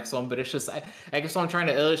for the next one. But it's just, I guess what I'm trying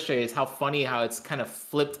to illustrate is how funny how it's kind of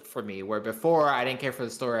flipped for me. Where before, I didn't care for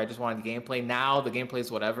the story. I just wanted the gameplay. Now, the gameplay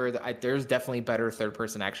is whatever. There's definitely better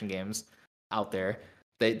third-person action games out there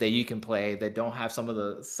that you can play that don't have some of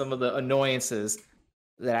the annoyances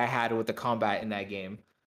that I had with the combat in that game.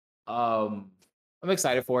 I'm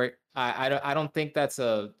excited for it. I don't think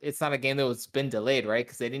it's not a game that was been delayed, right?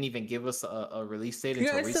 Because they didn't even give us a release date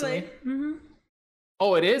until recently.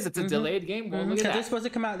 Oh, it is? It's a delayed game? Well, look at that. It's supposed to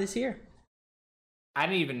come out this year. I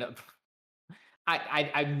didn't even know.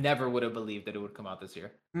 I never would have believed that it would come out this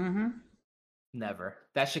year. Never.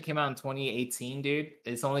 That shit came out in 2018, dude.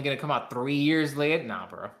 It's only gonna come out 3 years later. Nah,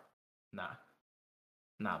 bro. Nah.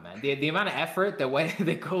 Nah, man. The amount of effort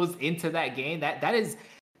that goes into that game, that is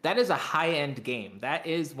a high-end game. That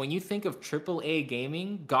is, when you think of AAA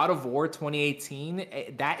gaming, God of War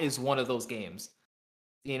 2018, that is one of those games.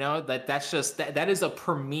 You know, that is a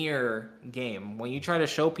premier game. When you try to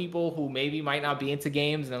show people who maybe might not be into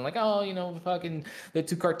games and they're like, oh, you know, fucking they're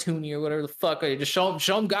too cartoony or whatever the fuck, or you just show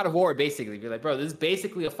them God of War. Basically, you're like, bro, this is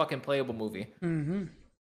basically a fucking playable movie.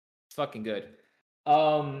 It's fucking good.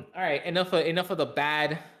 All right, enough of the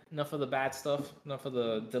bad stuff, enough of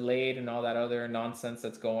the delayed and all that other nonsense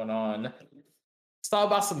that's going on. Let's talk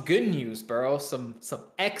about some good news, bro. Some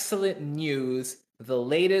excellent news. The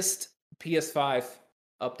latest PS5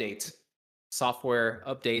 update, software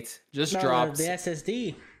update just dropped. The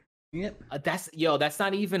SSD. Yep. That's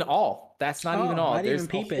not even all. That's not even all. There's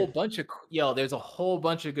a whole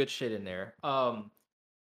bunch of good shit in there.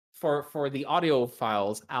 For the audio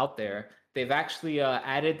files out there, they've actually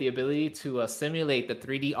added the ability to simulate the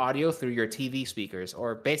 3D audio through your TV speakers,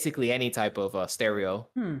 or basically any type of stereo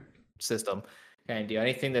system. And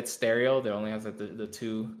anything that's stereo that only has the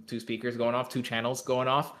two speakers going off, two channels going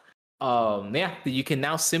off. You can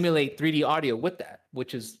now simulate 3D audio with that,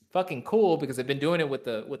 which is fucking cool because they've been doing it with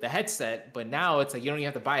the headset, but now it's like you don't even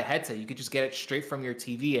have to buy a headset. You could just get it straight from your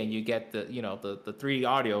TV and you get the 3D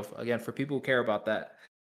audio. Again, for people who care about that.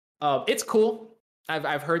 It's cool.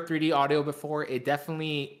 I've heard 3D audio before. It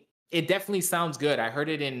definitely sounds good. I heard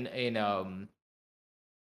it in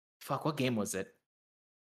what game was it?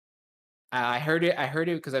 I heard it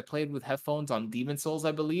because I played with headphones on Demon's Souls,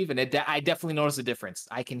 I believe, and I definitely noticed a difference.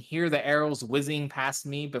 I can hear the arrows whizzing past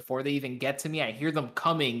me before they even get to me. I hear them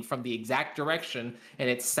coming from the exact direction, and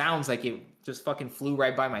it sounds like it just fucking flew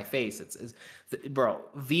right by my face. Bro,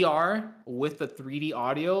 VR with the 3D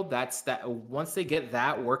audio, once they get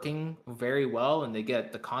that working very well and they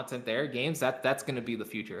get the content there, games, that's going to be the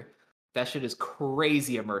future. That shit is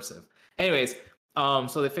crazy immersive. Anyways,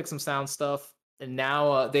 so they fixed some sound stuff. And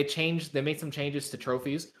now they made some changes to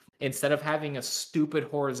trophies. Instead of having a stupid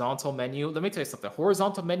horizontal menu, let me tell you something.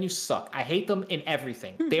 Horizontal menus suck. I hate them in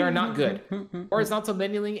everything. They are not good. Horizontal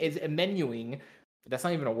menuing. That's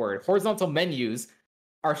not even a word. Horizontal menus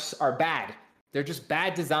are bad. They're just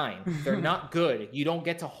bad design. They're not good. You don't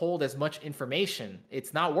get to hold as much information.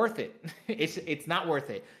 It's not worth it. It's not worth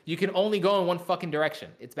it. You can only go in one fucking direction.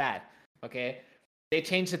 It's bad. Okay? They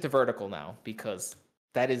changed it to vertical now because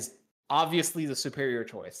that is obviously the superior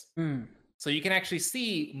choice. So you can actually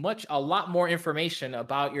see a lot more information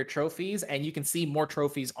about your trophies, and you can see more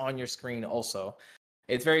trophies on your screen also.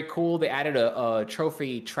 It's very cool. They added a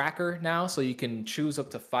trophy tracker now, so you can choose up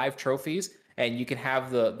to 5 trophies, and you can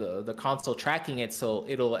have the console tracking it, so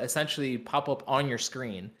it'll essentially pop up on your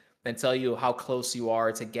screen and tell you how close you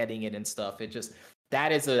are to getting it and stuff.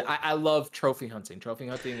 I love trophy hunting. Trophy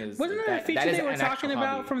hunting is... Wasn't that a feature they were talking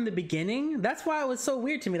about from the beginning? That's why it was so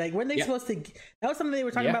weird to me. Like, weren't they supposed to... That was something they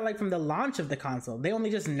were talking about, like, from the launch of the console. They only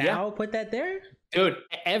just now put that there? Dude,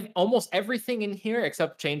 almost everything in here,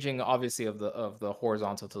 except changing, obviously, of the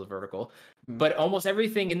horizontal to the vertical, but almost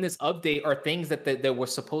everything in this update are things that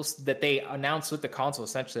they announced with the console,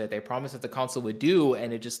 essentially, that they promised that the console would do,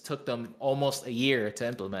 and it just took them almost a year to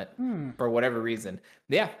implement for whatever reason.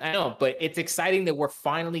 Yeah, I know, but it's exciting that we're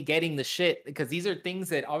finally getting the shit, because these are things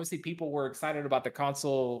that obviously people were excited about the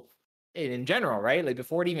console in general, right? Like,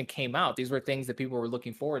 before it even came out, these were things that people were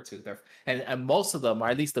looking forward to. And most of them, or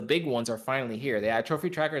at least the big ones, are finally here. The trophy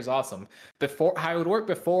tracker is awesome. Before, how it would work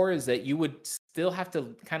before is that you would still have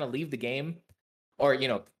to kind of leave the game, or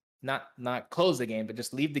not close the game, but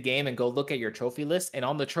just leave the game and go look at your trophy list. And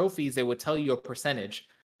on the trophies, they would tell you a percentage,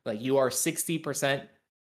 like you are 60%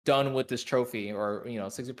 done with this trophy, or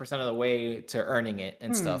 60% of the way to earning it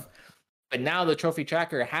and stuff. But now the trophy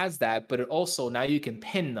tracker has that, but it also, now you can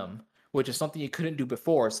pin them, which is something you couldn't do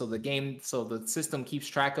before. So the system keeps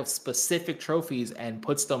track of specific trophies and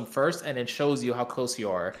puts them first, and it shows you how close you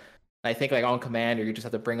are. I think like on command, or you just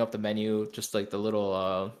have to bring up the menu, just like the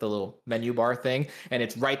little menu bar thing, and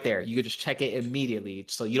it's right there. You could just check it immediately,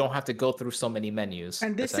 so you don't have to go through so many menus.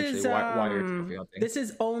 And this is while you're trophy hunting.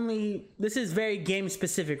 This is very game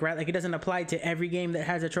specific, right? Like, it doesn't apply to every game that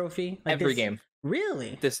has a trophy. Like every game.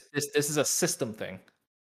 Really? This is a system thing.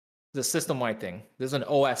 The system-wide thing. There's an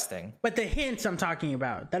OS thing. But the hints I'm talking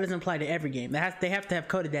about, that doesn't apply to every game. They have to have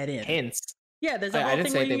coded that in. Hints? Yeah, there's a whole I didn't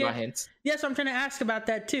thing say where anything about hints. Yeah, so I'm trying to ask about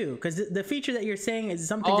that too, because the feature that you're saying is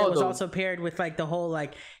something that was also paired with like the whole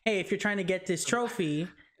like, hey, if you're trying to get this trophy,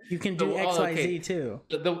 You can do XYZ too.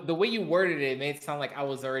 The way you worded it made it sound like I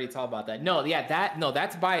was already talking about that. No, yeah,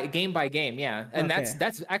 that's by game, yeah, and Okay.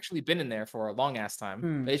 that's actually been in there for a long ass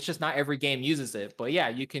time. It's just not every game uses it, but yeah,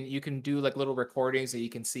 you can do like little recordings that you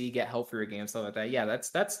can see, get help for your game, stuff like that. Yeah,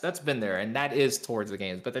 that's been there, and that is towards the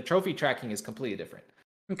games, but the trophy tracking is completely different.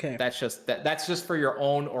 Okay. That's just for your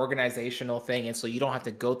own organizational thing, and so you don't have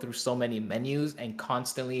to go through so many menus and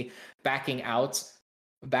constantly backing out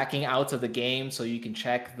of the game so you can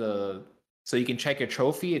check your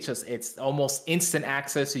trophy. It's almost instant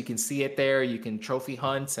access. You can see it there. You can trophy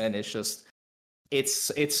hunt, and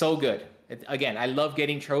it's so good. Again, I love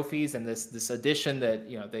getting trophies, and this edition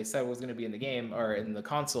that they said was going to be in the game or in the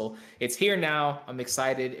console. It's here now. I'm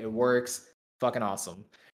excited. It works. Fucking awesome.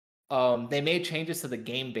 They made changes to the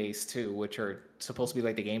game base too, which are supposed to be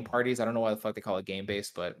like the game parties. I don't know why the fuck they call it game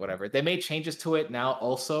base, but whatever. They made changes to it now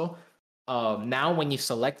also. Now when you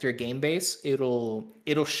select your game base, it'll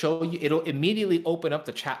show you, it'll immediately open up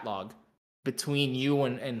the chat log between you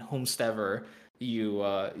and whomstever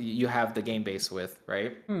you have the game base with,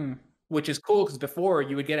 right? Which is cool because before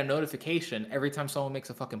you would get a notification every time someone makes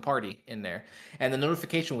a fucking party in there, and the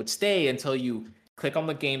notification would stay until you click on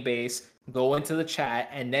the game base, go into the chat,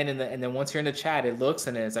 and then once you're in the chat, it looks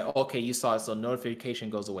and then it's like, okay, you saw it, so notification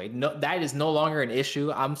goes away. No, that is no longer an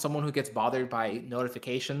issue. I'm someone who gets bothered by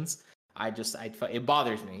notifications. It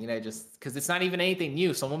bothers me, just because it's not even anything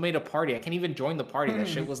new. Someone made a party. I can't even join the party. That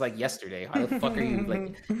shit was like yesterday. How the fuck are you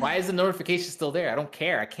like? Why is the notification still there? I don't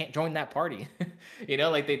care. I can't join that party.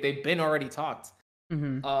 Like they've been already talked.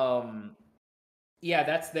 Yeah,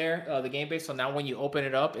 that's there, the game base. So now when you open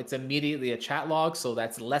it up, it's immediately a chat log. So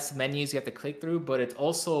that's less menus you have to click through, but it's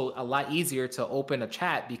also a lot easier to open a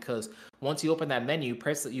chat because once you open that menu,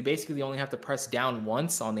 you basically only have to press down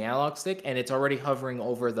once on the analog stick, and it's already hovering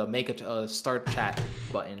over the make a start chat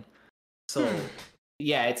button. So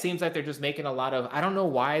yeah, it seems like they're just making a lot of. I don't know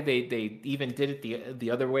why they even did it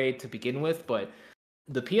the other way to begin with, but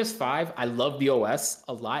the PS5, I love the OS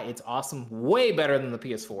a lot. It's awesome, way better than the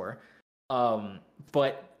PS4.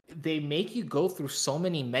 But they make you go through so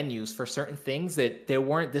many menus for certain things that there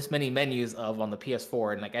weren't this many menus of on the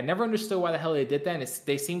PS4. And like, I never understood why the hell they did that. And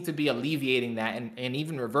they seem to be alleviating that and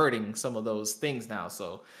even reverting some of those things now.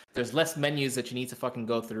 So there's less menus that you need to fucking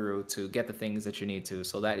go through to get the things that you need to.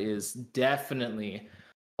 So that is definitely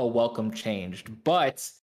a welcome change. But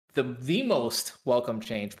the most welcome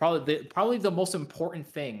change, probably the most important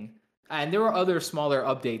thing. And there were other smaller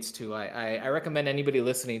updates too. I recommend anybody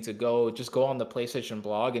listening to go on the PlayStation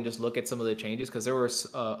blog and just look at some of the changes because there were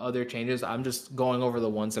other changes. I'm just going over the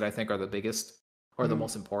ones that I think are the biggest or the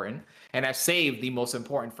most important. And I've saved the most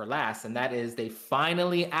important for last, and that is they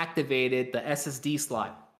finally activated the SSD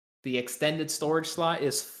slot. The extended storage slot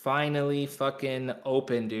is finally fucking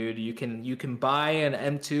open, dude. You can buy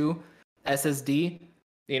an M2 SSD.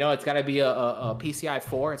 It's got to be a PCI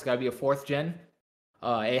 4. It's got to be a 4th gen.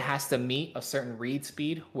 It has to meet a certain read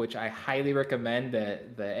speed, which I highly recommend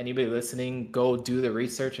that anybody listening go do the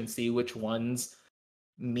research and see which ones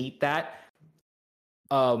meet that.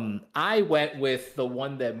 I went with the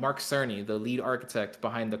one that Mark Cerny, the lead architect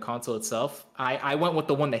behind the console itself, I went with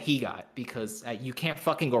the one that he got because you can't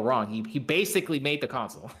fucking go wrong. He basically made the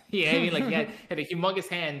console. Yeah, I mean, like he had a humongous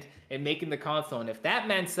hand in making the console, and if that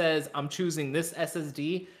man says I'm choosing this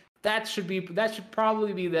SSD. That should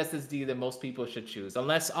probably be the SSD that most people should choose,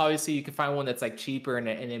 unless obviously you can find one that's like cheaper and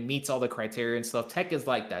it meets all the criteria and stuff. Tech is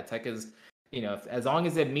like that. Tech is, as long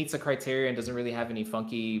as it meets the criteria and doesn't really have any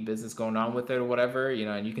funky business going on with it or whatever,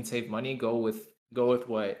 and you can save money, go with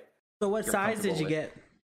what. So what size did you get?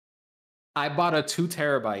 I bought a 2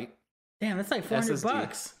 terabyte. Damn, that's like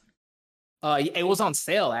 $400. It was on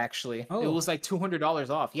sale actually. Oh. It was like $200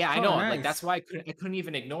 off. Yeah, I know. Nice. Like that's why I couldn't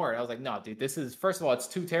even ignore it. I was like, no, dude, this is, first of all, it's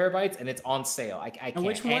 2 terabytes and it's on sale. I can't. And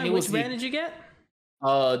which one? Which brand did you get?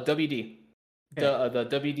 WD. Okay. The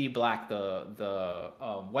WD Black, the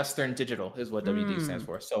Western Digital is what WD stands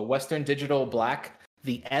for. So Western Digital Black,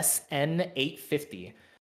 the SN850.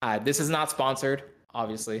 This is not sponsored,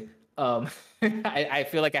 obviously. I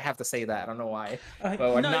feel like I have to say that. I don't know why,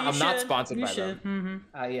 but I'm not sponsored by them.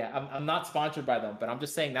 I'm not sponsored by them, but I'm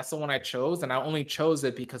just saying that's the one I chose, and I only chose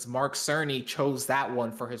it because Mark Cerny chose that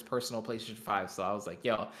one for his personal PlayStation 5. So I was like,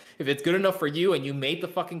 yo, if it's good enough for you and you made the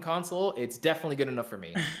fucking console, it's definitely good enough for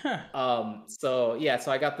me. So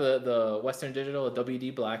I got the Western Digital, the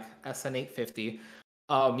WD Black SN850.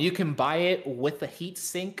 You can buy it with the heat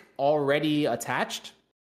sink already attached.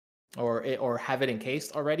 Or have it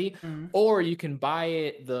encased already, or you can buy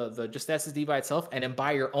it the just SSD by itself and then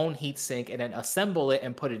buy your own heatsink and then assemble it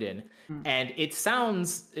and put it in. And it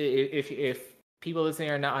sounds, if people listening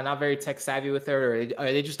are not very tech savvy with it,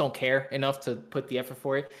 or they just don't care enough to put the effort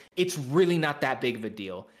for it, it's really not that big of a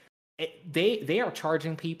deal. They are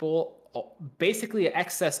charging people basically an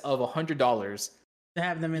excess of $100 to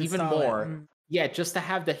have them even install more. it. Yeah, just to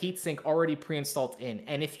have the heatsink already pre-installed in.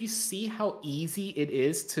 And if you see how easy it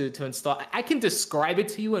is to install, I can describe it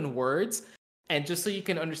to you in words, and just so you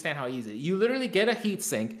can understand how easy. You literally get a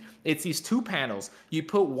heatsink. It's these two panels. You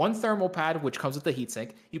put one thermal pad, which comes with the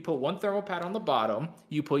heatsink. You put one thermal pad on the bottom.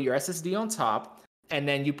 You put your SSD on top, and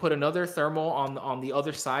then you put another thermal on the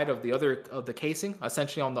other side of the casing,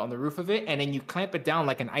 essentially on the roof of it, and then you clamp it down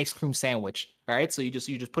like an ice cream sandwich. All right, so you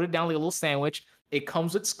just put it down like a little sandwich. It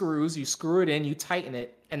comes with screws. You screw it in, you tighten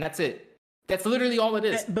it, and that's it. That's literally all it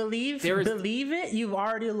is. Believe it, you've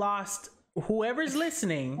already lost whoever's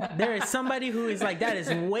listening. There is somebody who is like, that is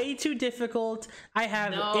way too difficult. I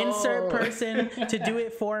have insert person to do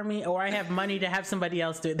it for me, or I have money to have somebody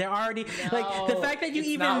else do it. They're already like, the fact that you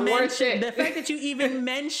even mentioned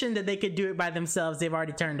that they could do it by themselves, they've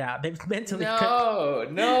already turned out. They've mentally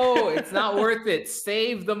no, it's not worth it.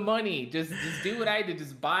 Save the money. Just do what I did.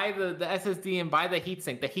 Just buy the SSD and buy the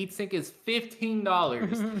heatsink. The heatsink is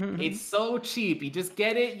 $15. It's so cheap. You just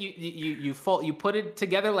get it. You put it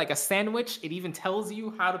together like a sandwich. It even tells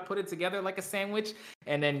you how to put it together like a sandwich,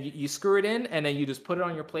 and then you screw it in, and then you just put it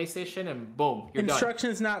on your PlayStation, and boom, you're done.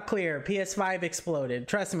 Instructions not clear. PS5 exploded.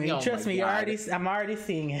 Trust me. I'm already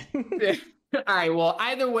seeing it. All right. Well,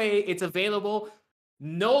 either way, it's available.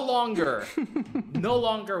 No longer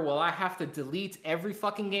will I have to delete every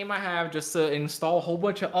fucking game I have just to install a whole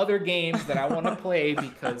bunch of other games that I want to play,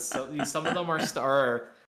 because some of them are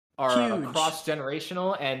cross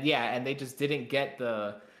generational, and they just didn't get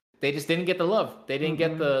the. They just didn't get the love. They didn't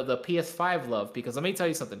get the PS5 love, because let me tell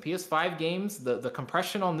you something. PS5 games, the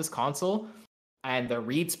compression on this console and the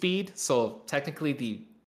read speed, so technically the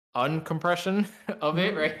uncompression of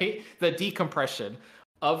it, right? The decompression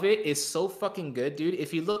of it is so fucking good, dude.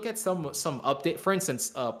 If you look at some update, for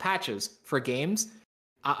instance, patches for games,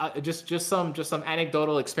 just some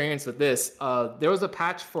anecdotal experience with this. There was a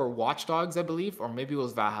patch for Watch Dogs, I believe, or maybe it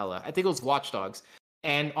was Valhalla. I think it was Watch Dogs.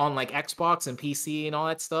 And on like Xbox and PC and all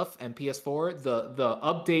that stuff and PS4, the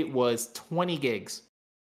update was 20 gigs.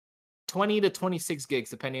 20 to 26 gigs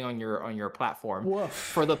depending on your platform. Woof.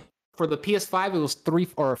 For the PS5 it was 3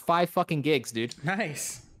 or 5 fucking gigs, dude.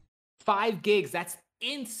 Nice. 5 gigs. That's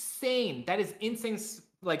insane. That is insane,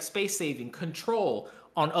 like space saving. Control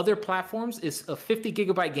on other platforms is a 50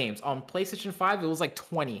 gigabyte games. On PlayStation 5 it was like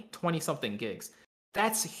 20 something gigs.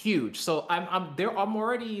 That's huge. So I'm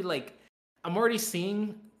already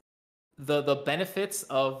seeing the benefits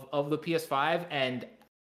of the PS5, and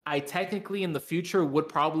I technically in the future would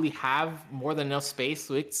probably have more than enough space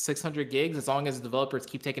with 600 gigs, as long as developers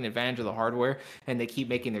keep taking advantage of the hardware and they keep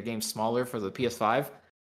making their games smaller for the PS5,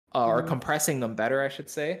 or compressing them better, I should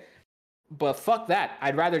say. But fuck that.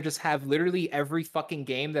 I'd rather just have literally every fucking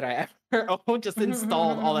game that I ever own just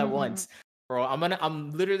installed all at once. Bro,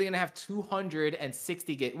 I'm literally gonna have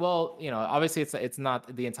 260 gig. Well, obviously it's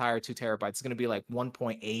not the entire 2 terabytes. It's gonna be like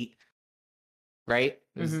 1.8, right?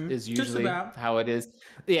 Is usually how it is.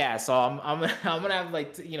 Yeah, so I'm gonna have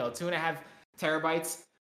like 2.5 terabytes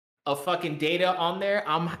of fucking data on there.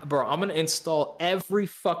 I'm gonna install every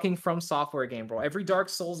fucking From Software game, bro. Every Dark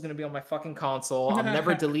Souls is gonna be on my fucking console. I'm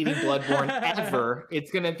never deleting Bloodborne ever.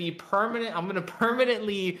 It's gonna be permanent. I'm gonna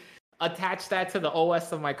permanently attach that to the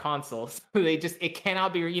OS of my console. So it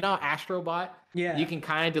cannot be, Astrobot? Yeah. You can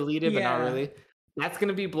kind of delete it, but not really. That's going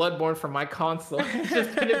to be Bloodborne for my console. It's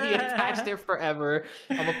just going to be attached there forever.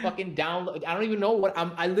 I'm a fucking download. I don't even know what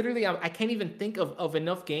I can't even think of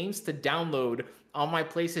enough games to download on my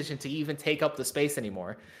PlayStation to even take up the space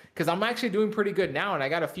anymore. Because I'm actually doing pretty good now, and I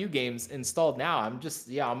got a few games installed now. I'm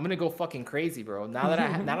going to go fucking crazy, bro. Now that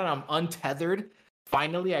I'm untethered,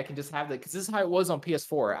 finally, I can just have because this is how it was on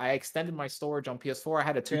PS4. I extended my storage on PS4. I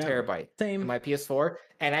had a 2 terabyte in my PS4,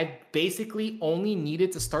 and I basically only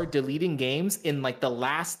needed to start deleting games in like the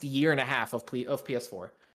last year and a half of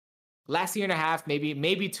PS4. Last year and a half,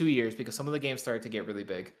 maybe 2 years, because some of the games started to get really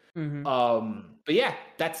big. But yeah,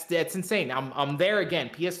 that's insane. I'm there again.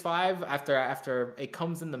 PS5 after it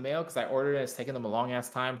comes in the mail, because I ordered it. It's taking them a long ass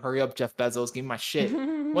time. Hurry up, Jeff Bezos, give me my shit.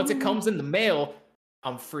 Once it comes in the mail,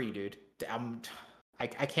 I'm free, dude. I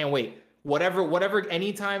can't wait. Whatever,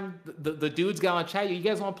 anytime the dudes got on chat, you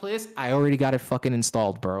guys want to play this? I already got it fucking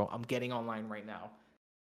installed, bro. I'm getting online right now.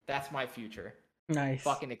 That's my future. Nice.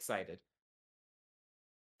 Fucking excited.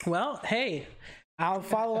 Well, hey, I'll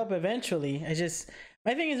follow up eventually.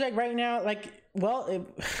 My thing is like right now, I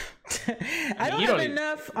don't have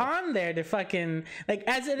enough on there to fucking, like,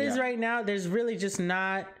 as it is right now, there's really just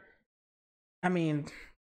not I mean,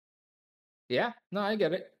 Yeah, no, I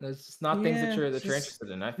get it. It's just not things yeah, that you're interested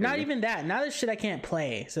in. I feel not you. even that. Now there's shit I can't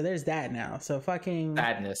play. So there's that now. So fucking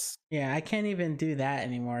Sadness. yeah, I can't even do that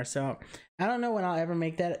anymore. So I don't know when I'll ever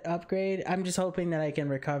make that upgrade. I'm just hoping that I can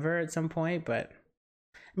recover at some point, but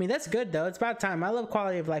I mean that's good though. It's about time. I love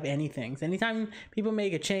quality of life anything. Anytime people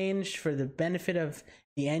make a change for the benefit of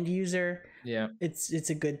the end user, Yeah. it's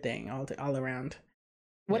a good thing all around.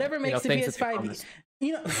 Whatever Yeah. makes the Things that they PS5 promise.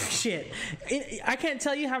 shit. I can't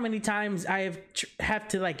tell you how many times I have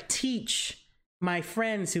to like teach my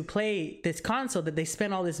friends who play this console that they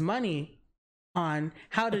spend all this money on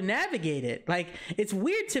how to navigate it. Like it's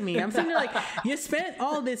weird to me. I'm thinking like you spent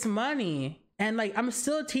all this money and like I'm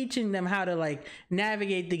still teaching them how to like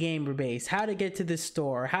navigate the gamer base, how to get to the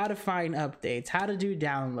store, how to find updates, how to do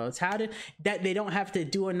downloads, how to that they don't have to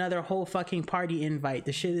do another whole fucking party invite.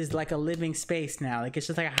 The shit is like a living space now. Like it's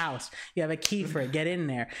just like a house. You have a key for it. Get in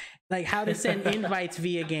there. Like how to send invites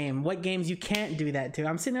via game, what games you can't do that to.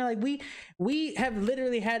 I'm sitting there like we have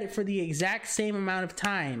literally had it for the exact same amount of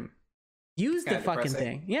time. Use the fucking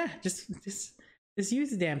thing. Yeah, just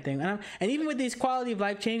use the damn thing. And even with these quality of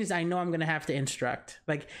life changes, I know I'm gonna have to instruct.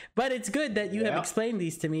 Like, but it's good that you have explained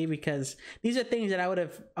these to me because these are things that I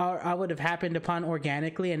would have happened upon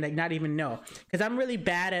organically and like not even know. Because I'm really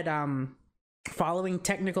bad at following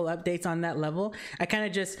technical updates on that level. I kind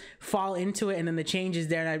of just fall into it and then the changes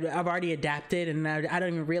there and I've already adapted and I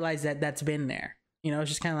don't even realize that that's been there. You know,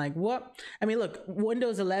 it's just kind of like, what? I mean, look,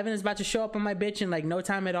 Windows 11 is about to show up on my bitch in like no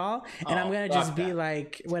time at all. And I'm going to just be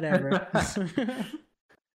like, whatever.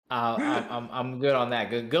 I'm good on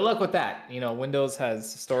that. Good luck with that. You know, Windows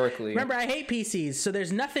has historically. Remember, I hate PCs, so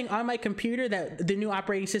there's nothing on my computer that the new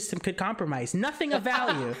operating system could compromise. Nothing of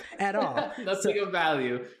value at all. Nothing of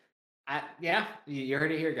value. Yeah, you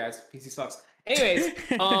heard it here, guys. PC sucks. Anyways,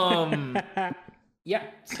 yeah.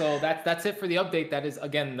 So that's it for the update. That is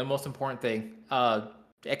again the most important thing.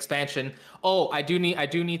 Expansion. Oh, I do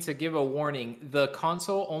need to give a warning. The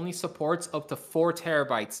console only supports up to 4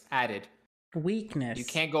 terabytes added. Weakness. You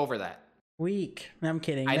can't go over that. Weak. No, I'm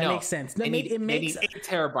kidding. I that know. makes sense. No, it makes 8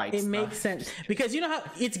 terabytes. It makes sense because you know how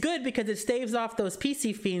it's good because it staves off those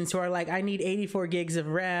PC fiends who are like, I need 84 gigs of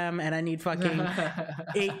RAM and I need fucking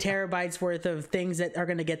 8 terabytes worth of things that are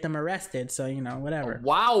gonna get them arrested. So you know, whatever.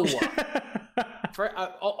 Wow.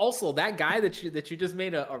 Also, that guy that you just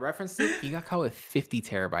made a reference to, he got caught with 50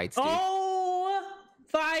 terabytes. Dude. Oh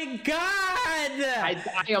my god!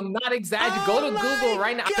 I am not exaggerating. Go to Google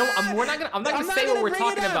right now. I'm not gonna say what we're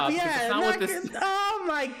talking about. Yeah, not what this. Oh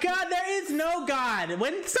my god, there is no God.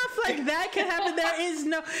 When stuff like that can happen, there is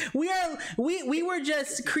no. We were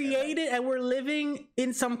just created and we're living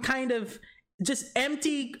in some kind of just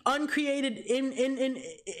empty, uncreated.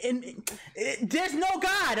 There's no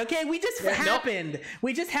God. Okay, we just happened. Nope.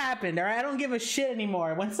 We just happened. All right, I don't give a shit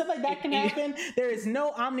anymore. When stuff like that can happen, there is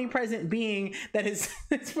no omnipresent being that is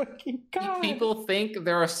it's fucking God. People think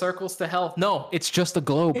there are circles to hell. No, it's just a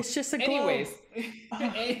globe. It's just a globe.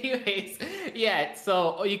 Anyways, yeah.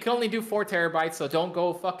 So you can only do 4 terabytes. So don't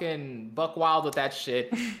go fucking buck wild with that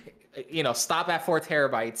shit. You know, stop at 4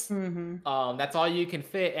 terabytes. Mm-hmm. That's all you can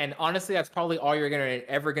fit, and honestly, that's probably all you're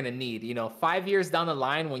ever gonna need. You know, 5 years down the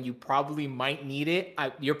line, when you probably might need it,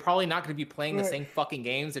 you're probably not gonna be playing the same fucking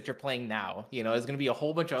games that you're playing now. You know, there's gonna be a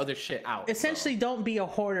whole bunch of other shit out. Essentially, don't be a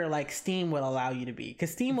hoarder like Steam will allow you to be,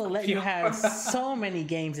 because Steam will let you have so many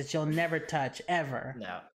games that you'll never touch ever.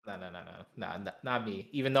 No, not me.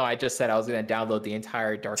 Even though I just said I was gonna download the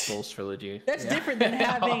entire Dark Souls trilogy. That's different than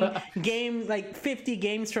having games like 50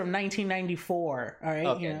 games from 1994. All right,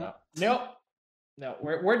 okay, you know? No,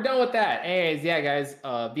 we're done with that. Anyways, yeah,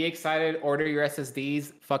 guys, be excited. Order your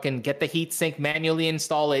SSDs. Fucking get the heatsink, manually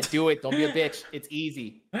install it. Do it. Don't be a bitch. It's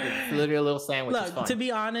easy. It's literally a little sandwich. Look, to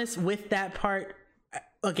be honest, with that part.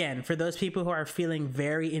 Again, for those people who are feeling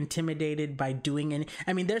very intimidated by doing it,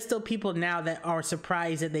 I mean, there's still people now that are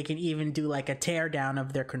surprised that they can even do like a teardown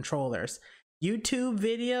of their controllers. YouTube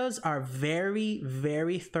videos are very,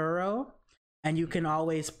 very thorough, and you can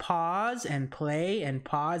always pause and play and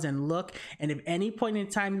pause and look. And if any point in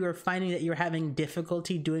time you are finding that you're having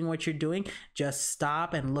difficulty doing what you're doing, just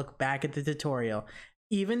stop and look back at the tutorial.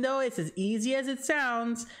 Even though it's as easy as it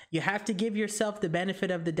sounds, you have to give yourself the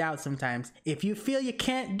benefit of the doubt sometimes. If you feel you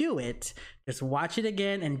can't do it, just watch it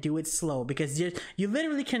again and do it slow, because you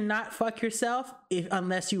literally cannot fuck yourself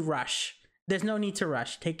unless you rush. There's no need to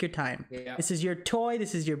rush. Take your time. Yeah. This is your toy.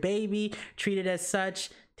 This is your baby. Treat it as such.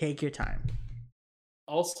 Take your time.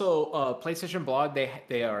 Also, PlayStation Blog,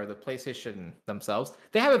 they are the PlayStation themselves.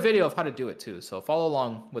 They have a video of how to do it too. So follow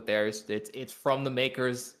along with theirs. It's from the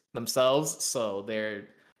makers themselves, so they're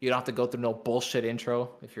You don't have to go through no bullshit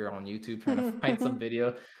intro if you're on YouTube trying to find some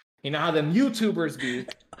video. You know how them YouTubers be.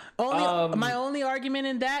 My only argument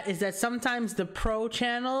in that is that sometimes the pro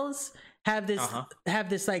channels have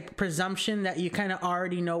this like presumption that you kind of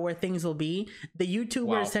already know where things will be. The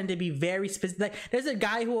YouTubers tend to be very specific. Like, there's a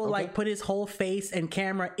guy who will like put his whole face and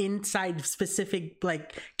camera inside specific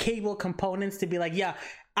like cable components to be like, yeah,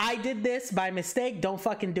 I did this by mistake, don't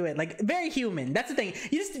fucking do it. Like, very human. That's the thing.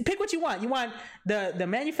 You just pick what you want. You want the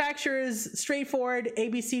manufacturer's straightforward A,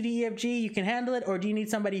 B, C, D, E, F, G, you can handle it, or do you need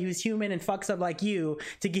somebody who's human and fucks up like you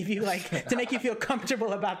to give you like to make you feel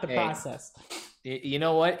comfortable about the process? You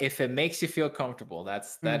know what? If it makes you feel comfortable, that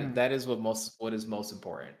is what is most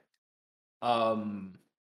important.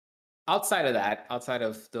 Outside of that,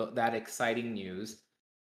 that exciting news,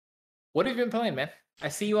 what have you been playing, man? I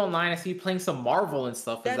see you online. I see you playing some Marvel and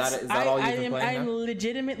stuff. Is that all you've been playing? I'm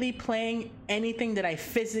legitimately playing anything that I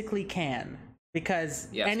physically can, because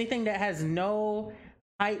anything that has no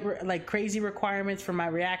like crazy requirements for my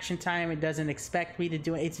reaction time, it doesn't expect me to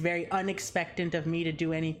do it. It's very unexpectant of me to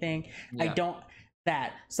do anything. I don't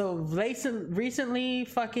that. So recently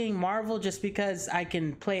fucking Marvel, just because I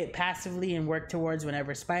can play it passively and work towards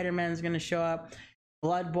whenever Spider-Man's gonna show up.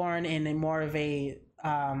 Bloodborne in a more of a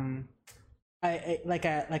like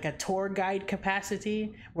a tour guide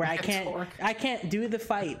capacity, where I can't do the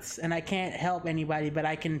fights and I can't help anybody, but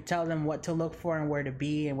I can tell them what to look for and where to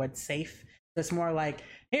be and what's safe. It's more like,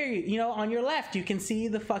 here, you know, on your left you can see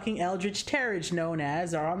the fucking Eldritch Terrage known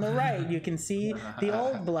as, or on the right you can see the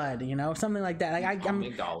Old Blood, you know, something like that. Like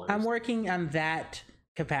I'm working on that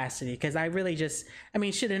capacity, because I really just, I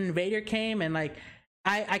mean, shit, an invader came and like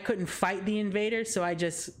I couldn't fight the invader, so I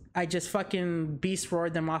just fucking beast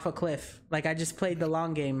roared them off a cliff. Like, I just played the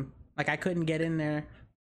long game. Like, I couldn't get in there.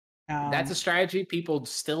 That's a strategy people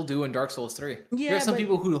still do in Dark Souls 3. Yeah, there's some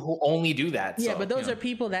people who only do that. Yeah, so, but those are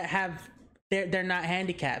people that have, they're not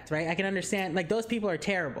handicapped, right? I can understand, like, those people are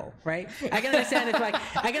terrible, right? I can understand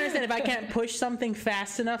if I can't push something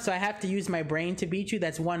fast enough, so I have to use my brain to beat you.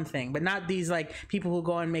 That's one thing, but not these like people who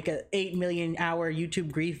go and make a 8 million hour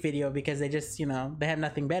YouTube grief video because they just, you know, they have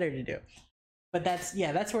nothing better to do. But that's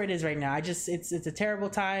where it is right now. It's a terrible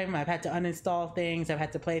time. I've had to uninstall things. I've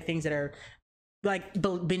had to play things that are like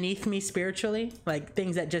beneath me spiritually, like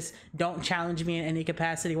things that just don't challenge me in any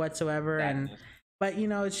capacity whatsoever. But you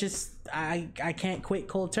know, it's just I can't quit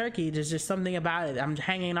cold turkey. There's just something about it. I'm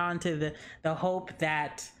hanging on to the hope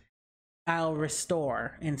that I'll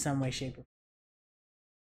restore in some way, shape, or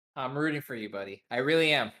form. I'm rooting for you, buddy. I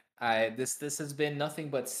really am. This has been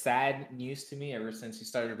nothing but sad news to me ever since you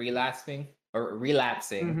started relapsing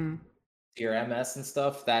to your MS and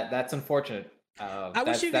stuff. That's unfortunate.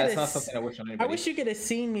 That's not something I wish on anybody. I wish you could have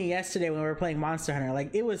seen me yesterday when we were playing Monster Hunter.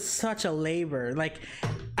 Like, it was such a labor. Like,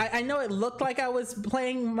 I know it looked like I was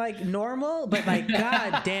playing like normal, but like,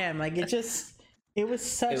 god damn, like it was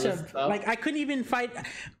such like, I couldn't even fight.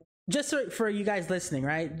 Just for you guys listening,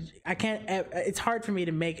 right? It's hard for me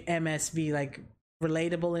to make MS be like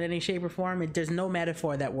relatable in any shape or form. There's no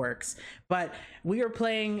metaphor that works. But we were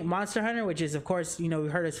playing Monster Hunter, which is, of course, you know, we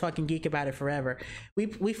heard us fucking geek about it forever.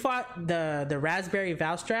 We fought the Raspberry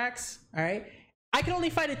Valstrax. All right, I could only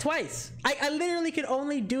fight it twice. I literally could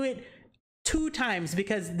only do it 2 times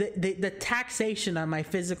because the taxation on my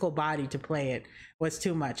physical body to play it was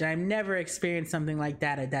too much. I've never experienced something like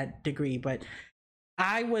that at that degree, but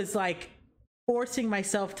I was like forcing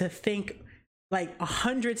myself to think like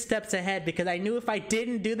 100 steps ahead, because I knew if I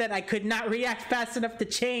didn't do that, I could not react fast enough to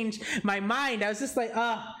change my mind. I was just like,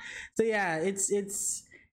 so yeah, it's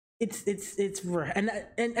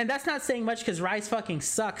and that's not saying much, because Rise fucking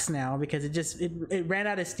sucks now, because it ran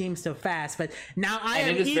out of steam so fast. But now I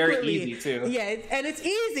am equally, very easy too. Yeah, and it's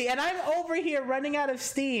easy, and I'm over here running out of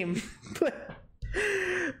steam.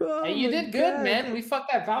 Hey, you did good, man. We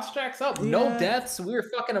fucked that Valstrax up. Yeah. No deaths. We were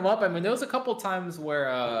fucking them up. I mean, there was a couple times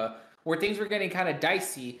where things were getting kind of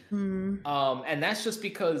dicey. And that's just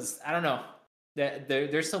because, I don't know, that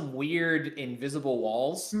there's some weird invisible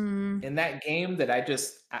walls in that game that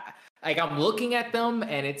I'm looking at them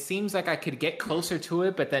and it seems like I could get closer to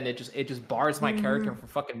it, but then it just bars my character from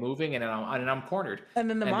fucking moving, and I'm cornered. And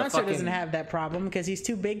then the monster doesn't have that problem because he's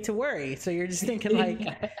too big to worry. So you're just thinking like,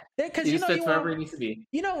 because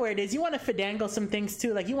you know where it is. You want to finagle some things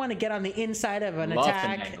too. Like, you want to get on the inside of an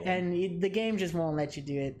attack, and the game just won't let you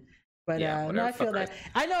do it. But no, I feel that.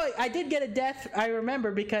 I know I did get a death. I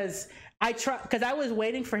remember because I was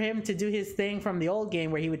waiting for him to do his thing from the old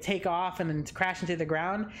game where he would take off and then crash into the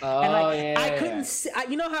ground. I couldn't see,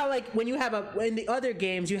 you know how like when you have in the other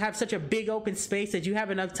games you have such a big open space that you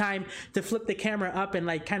have enough time to flip the camera up and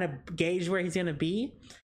like kind of gauge where he's gonna be.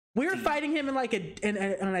 We were fighting him in like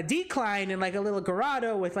on a decline in like a little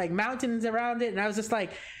grotto with like mountains around it, and I was just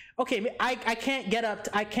like, okay, I can't get up.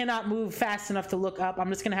 I cannot move fast enough to look up. I'm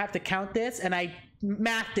just gonna have to count this, and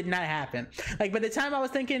math did not happen. Like by the time I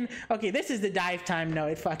was thinking, okay, this is the dive time. No,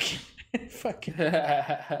 it fucking.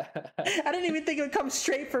 I didn't even think it would come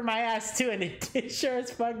straight for my ass too, and it sure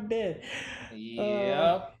as fuck did.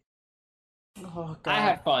 Yep. Oh God. I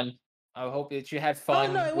had fun. I hope that you had fun.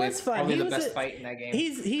 Oh no, it was fun. Probably the best fight in that game.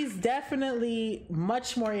 He's definitely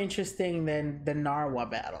much more interesting than the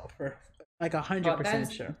Narwa battle, for like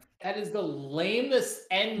 100% sure. That is the lamest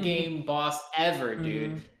end game boss ever,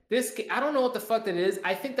 dude. This I don't know what the fuck that is.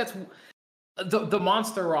 I think that's the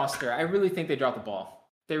monster roster. I really think they dropped the ball.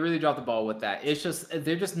 They really dropped the ball with that. It's just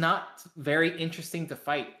they're just not very interesting to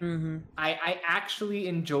fight. I actually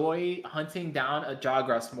enjoy hunting down a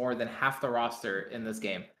Jagras more than half the roster in this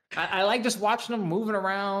game. I like just watching them moving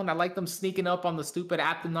around. I like them sneaking up on the stupid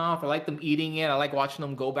Aptonoth. I like them eating it. I like watching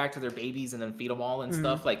them go back to their babies and then feed them all and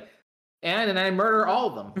stuff. Like, and I murder all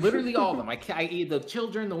of them, literally all of them. I eat the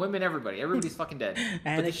children, the women, everybody. Everybody's fucking dead.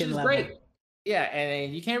 But this shit is great. Yeah,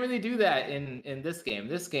 and you can't really do that in this game.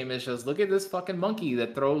 This game is just look at this fucking monkey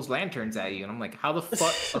that throws lanterns at you, and I'm like, how the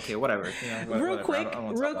fuck? Okay, whatever. You know,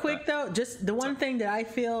 real quick though, just the one thing that I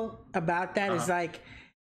feel about that is like,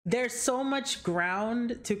 there's so much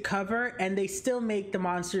ground to cover, and they still make the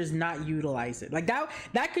monsters not utilize it. Like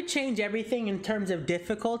that could change everything in terms of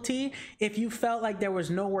difficulty if you felt like there was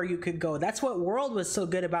nowhere you could go. That's what World was so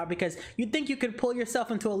good about, because you'd think you could pull yourself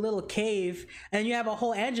into a little cave and you have a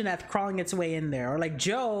whole Anjanath crawling its way in there, or like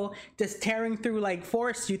Joe just tearing through like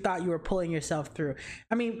forests you thought you were pulling yourself through.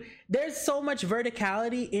 I mean, there's so much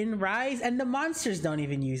verticality in Rise, and the monsters don't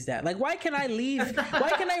even use that. Like, why can I leave? Why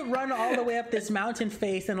can I run all the way up this mountain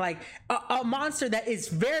face and like a monster that is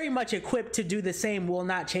very much equipped to do the same will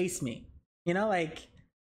not chase me? You know, like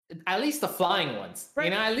at least the flying ones. Right.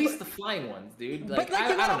 You know, at least the flying ones, dude. Like, but like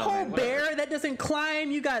you got a whole bear that doesn't climb.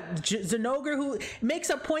 You got Zinogre who makes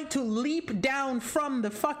a point to leap down from the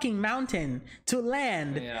fucking mountain to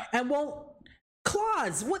land and won't.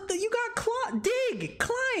 Claws, what the, you got claw, dig,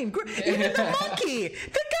 climb, even the monkey,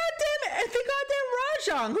 the goddamn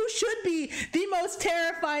Rajang, who should be the most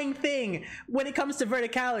terrifying thing when it comes to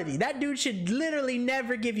verticality. That dude should literally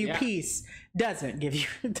never give you peace. Doesn't give you,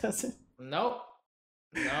 doesn't. Nope,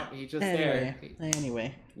 he just there.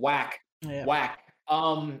 Anyway. Whack.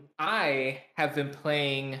 I have been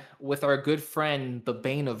playing with our good friend, the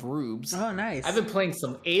Bane of Rubes. Oh, nice. I've been playing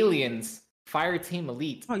some Aliens Fireteam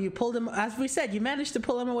Elite. Oh, you pulled him, as we said, you managed to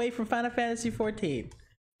pull him away from Final Fantasy XIV.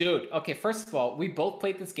 Dude, okay, first of all, we both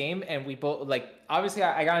played this game, and we both, like, obviously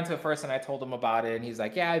I got into it first and I told him about it, and he's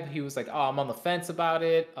like, yeah, he was like, oh, I'm on the fence about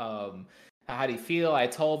it. How do you feel? I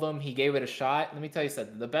told him, he gave it a shot. Let me tell you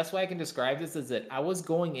something. The best way I can describe this is that I was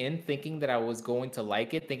going in thinking that I was going to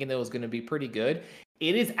like it, thinking that it was going to be pretty good.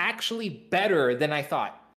 It is actually better than I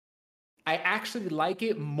thought. I actually like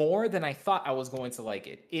it more than I thought I was going to like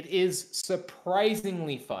it. It is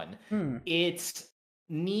surprisingly fun. It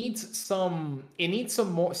needs some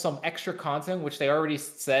extra content, which they already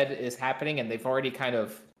said is happening, and they've already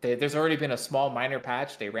there's already been a small minor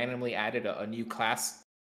patch. They randomly added a new class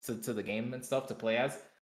to the game and stuff to play as.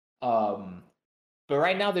 But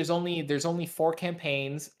right now there's only 4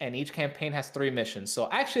 campaigns, and each campaign has 3 missions. So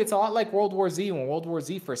actually it's a lot like World War Z when World War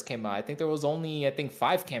Z first came out. I think there was only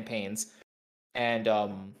 5 campaigns and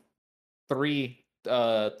 3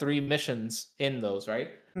 missions in those,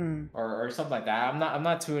 right? Or something like that. I'm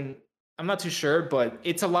not too sure, but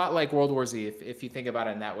it's a lot like World War Z if you think about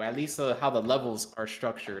it in that way. At least how the levels are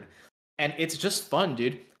structured. And it's just fun,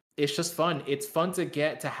 dude. It's just fun. It's fun to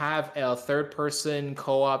get to have a third-person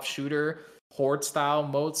co-op shooter horde style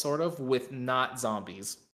mode, sort of, with not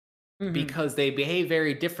zombies, because they behave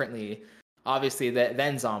very differently, obviously,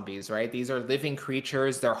 than zombies, right? These are living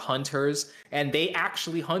creatures, they're hunters, and they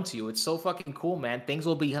actually hunt you. It's so fucking cool, man. Things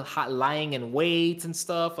will be lying in wait and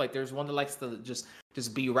stuff. Like, there's one that likes to just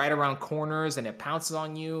be right around corners and it pounces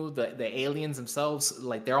on you. The aliens themselves,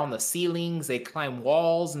 like, they're on the ceilings, they climb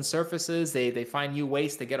walls and surfaces, they find new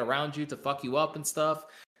ways to get around you to fuck you up and stuff.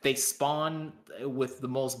 They spawn with the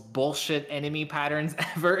most bullshit enemy patterns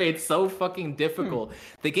ever. It's so fucking difficult.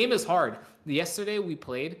 The game is hard. Yesterday we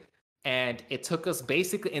played, and it took us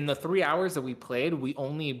basically, in the 3 hours that we played, we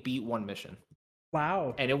only beat 1 mission.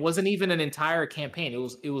 Wow. And it wasn't even an entire campaign.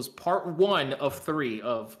 It was part 1 of 3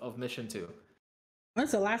 of mission 2.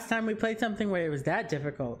 When's the last time we played something where it was that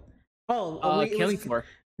difficult? Killing Floor.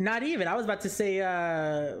 Not even. I was about to say,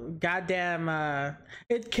 goddamn,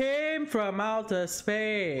 it came from outer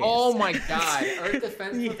space. Oh my god, Earth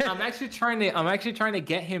Defense. Yeah. I'm actually trying to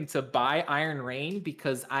get him to buy Iron Rain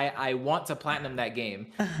because I want to platinum that game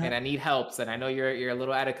and I need help. And I know you're a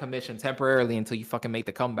little out of commission temporarily until you fucking make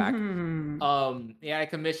the comeback. Yeah, out of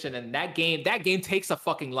commission, and that game takes a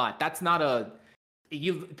fucking lot. That's not a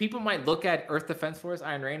people might look at Earth Defense Force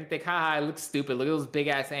Iron Rain and think, haha, it looks stupid. Look at those big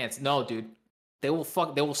ass ants. No, dude. They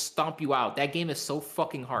will stomp you out. That game is so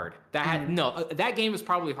fucking hard. That game is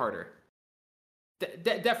probably harder.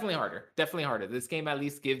 Definitely harder. This game at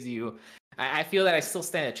least gives you. I feel that I still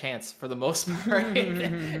stand a chance for the most part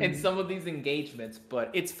in some of these engagements, but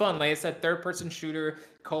it's fun. Like I said, third-person shooter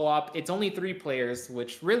co-op. It's only 3 players,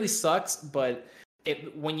 which really sucks, but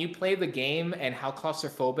when you play the game and how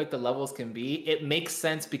claustrophobic the levels can be, it makes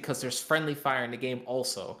sense because there's friendly fire in the game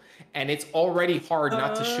also, and it's already hard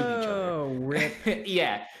not to shoot each other. Oh, rip.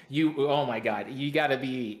 Yeah, oh my god, you gotta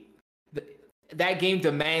be. That game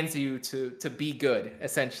demands you to be good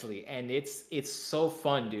essentially, and it's so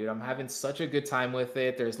fun, dude. I'm having such a good time with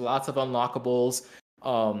it. There's lots of unlockables.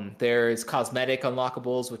 There's cosmetic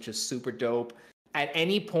unlockables, which is super dope. At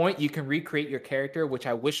any point, you can recreate your character, which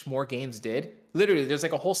I wish more games did. Literally, there's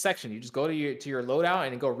like a whole section. You just go to your loadout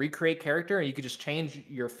and go recreate character, and you can just change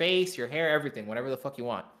your face, your hair, everything, whatever the fuck you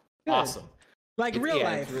want. Good. Awesome. Like real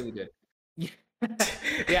life. It's really good.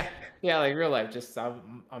 Yeah, like real life. Just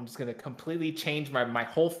I'm just gonna completely change my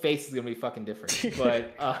whole face is gonna be fucking different.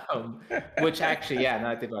 But which actually, yeah, now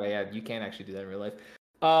I think about it, yeah, you can actually do that in real life.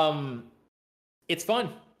 It's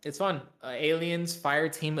fun. It's fun. Aliens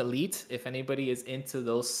Fireteam Elite. If anybody is into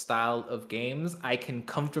those style of games, I can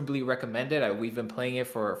comfortably recommend it. We've been playing it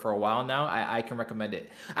for a while now. I can recommend it.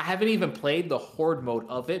 I haven't even played the Horde mode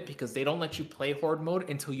of it because they don't let you play Horde mode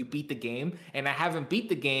until you beat the game. And I haven't beat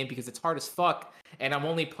the game because it's hard as fuck. And I'm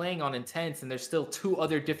only playing on Intense, and there's still 2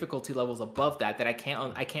 other difficulty levels above that I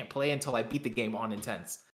can't play until I beat the game on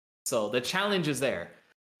Intense. So the challenge is there.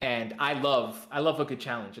 And I love a good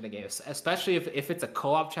challenge in a game, especially if it's a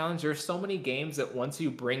co-op challenge. There's so many games that once you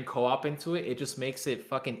bring co-op into it, it just makes it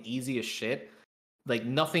fucking easy as shit. Like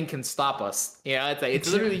nothing can stop us. Yeah,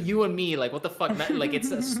 it's literally you and me. Like what the fuck? Like it's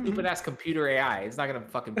a stupid ass computer AI. It's not gonna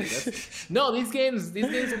fucking beat us. No, these games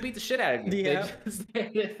will beat the shit out of you. Yeah.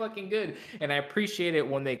 They're fucking good, and I appreciate it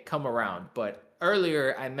when they come around. But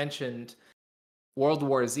earlier I mentioned World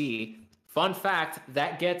War Z. Fun fact,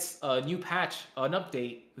 that gets a new patch, an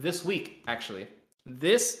update this week, actually.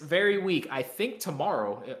 This very week, I think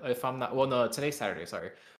tomorrow, if I'm not, well, no, today's Saturday,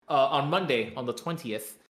 sorry. On Monday, on the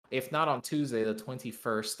 20th, if not on Tuesday, the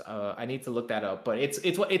 21st, I need to look that up, but it's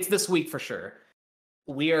this week for sure.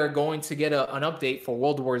 We are going to get an update for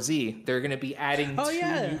World War Z. They're going to be adding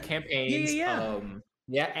 2 new campaigns.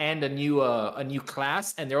 Yeah, and a new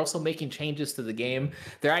class, and they're also making changes to the game.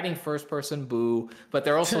 They're adding first-person Boo, but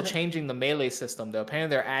they're also changing the melee system.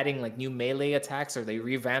 Apparently, they're adding like new melee attacks, or they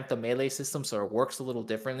revamped the melee system so it works a little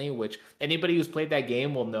differently. Which anybody who's played that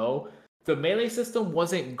game will know. The melee system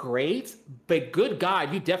wasn't great, but good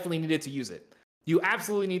God, you definitely needed to use it. You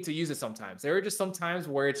absolutely need to use it sometimes. There are just some times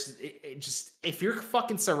where it just if you're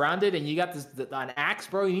fucking surrounded and you got an axe,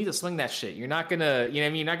 bro, you need to swing that shit. You're not gonna, you know what I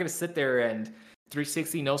mean? You're not gonna sit there and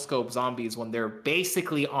 360 no scope zombies when they're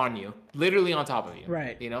basically on you, literally on top of you.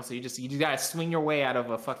 Right. You know, so you just gotta swing your way out of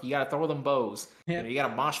you gotta throw them bows. Yep. You know, you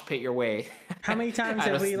gotta mosh pit your way. How many times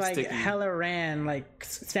have we like hella ran like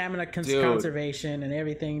stamina conservation and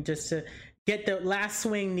everything just to get the last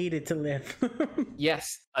swing needed to live?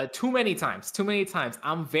 Yes, too many times.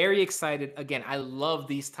 I'm very excited. Again, I love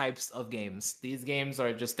these types of games. These games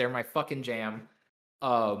are they're my fucking jam.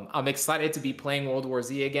 I'm excited to be playing World War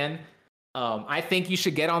Z again. I think you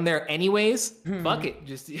should get on there anyways. Fuck it.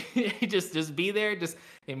 Just be there.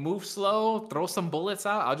 And move slow. Throw some bullets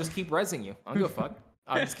out. I'll just keep rezzing you. I don't give a fuck.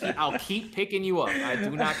 I'll keep picking you up. I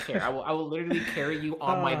do not care. I will literally carry you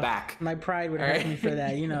on my back. My pride would hurt me for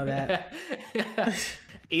that. You know that.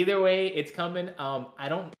 Either way, it's coming. I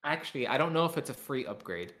don't know if it's a free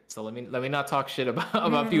upgrade. So let me not talk shit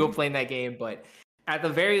about people playing that game, but at the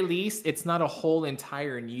very least, it's not a whole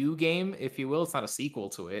entire new game, if you will. It's not a sequel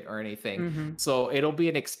to it or anything. So it'll be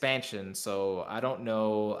an expansion. So I don't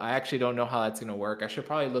know. I actually don't know how that's going to work. I should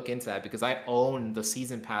probably look into that because I own the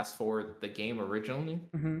season pass for the game originally.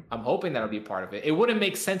 I'm hoping that'll be a part of it. It wouldn't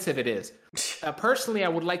make sense if it is. Personally, I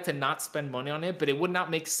would like to not spend money on it, but it would not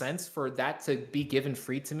make sense for that to be given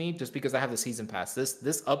free to me just because I have the season pass.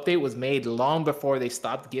 This update was made long before they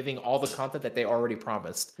stopped giving all the content that they already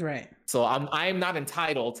promised. Right. So I'm not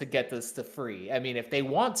entitled to get this to free. I mean, if they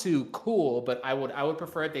want to, cool, but I would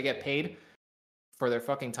prefer if they get paid for their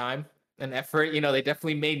fucking time an effort. You know, they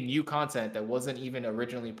definitely made new content that wasn't even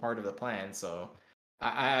originally part of the plan. So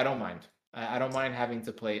I don't mind. I don't mind having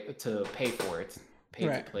to pay for it,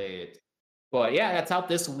 to play it. But yeah, that's out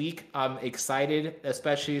this week. I'm excited,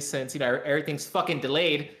 especially since everything's fucking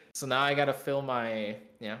delayed. So now I gotta fill my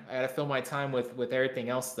time with everything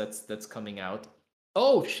else that's coming out.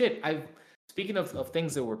 Oh shit! Speaking of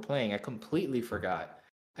things that we're playing, I completely forgot.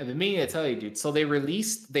 I've been meaning to tell you, dude. So they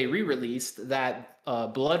re-released that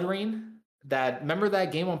Blood Rain. Remember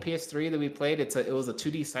that game on PS3 that we played? It was a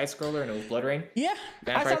 2D side scroller and it was Blood Rain. Yeah,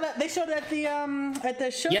 I saw that. They showed it at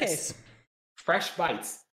the showcase. Yes. Fresh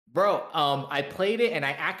bites, bro. I played it and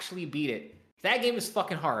I actually beat it. That game is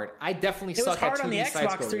fucking hard. I definitely suck at 2D side scrollers. It was hard on the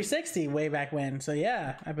Xbox 360 way back when, so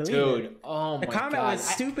yeah, I believe it. Dude, oh my god. The combat was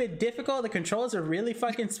stupid difficult. The controls are really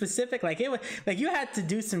fucking specific. Like you had to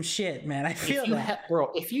do some shit, man. I feel that.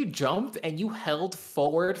 Bro, if you jumped and you held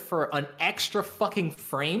forward for an extra fucking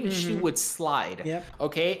frame, she would slide. Yep.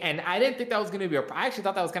 Okay? And I didn't think that was going to be I actually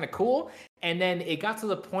thought that was kind of cool. And then it got to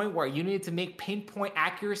the point where you needed to make pinpoint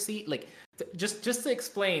accuracy, like just to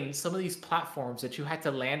explain some of these platforms that you had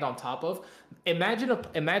to land on top of. Imagine a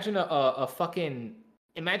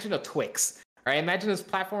Twix. All right, imagine this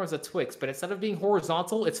platform as a Twix, but instead of being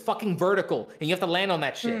horizontal, it's fucking vertical, and you have to land on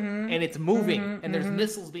that shit, and it's moving, and there's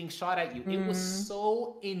missiles being shot at you. It was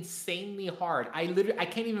so insanely hard. I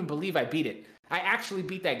can't even believe I beat it. I actually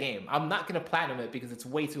beat that game. I'm not gonna platinum it because it's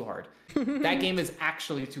way too hard. That game is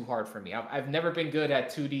actually too hard for me. I've never been good at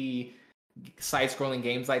 2D side-scrolling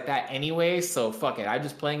games like that anyway, so fuck it. I'm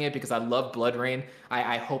just playing it because I love Blood Rain.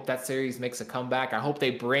 I hope that series makes a comeback. I hope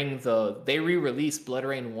they re-release Blood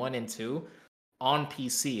Rain 1 and 2 on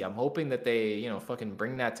PC. I'm hoping that they, fucking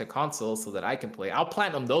bring that to console so that I can play. I'll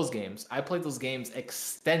platinum those games. I played those games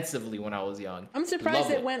extensively when I was young. I'm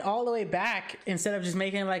surprised it went all the way back instead of just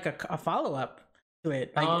making like a follow-up to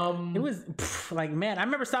it. Like, it was like, man, I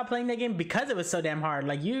remember stopped playing that game because it was so damn hard.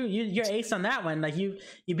 Like you're ace on that one. Like you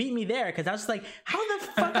beat me there because I was just like, how the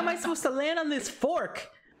fuck am I supposed to land on this fork?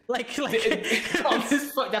 Like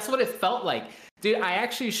that's what it felt like. Dude, I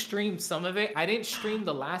actually streamed some of it. I didn't stream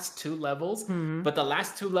the last 2 levels, but the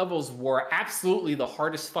last 2 levels were absolutely the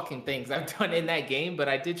hardest fucking things I've done in that game, but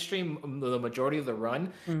I did stream the majority of the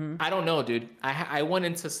run. I don't know, dude. I went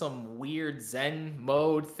into some weird Zen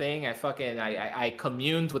mode thing. I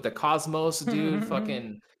communed with the cosmos, dude.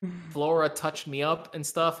 Fucking Flora touched me up and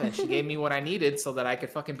stuff, and she gave me what I needed so that I could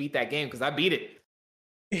fucking beat that game, because I beat it.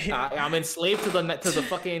 I'm enslaved to the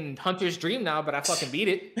fucking hunter's dream now, but I fucking beat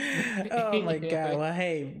it. Oh my god! Well,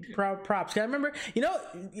 hey, props. I remember,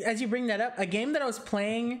 as you bring that up, a game that I was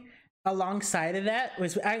playing alongside of that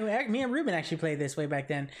was me and Ruben actually played this way back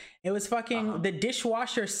then. It was fucking the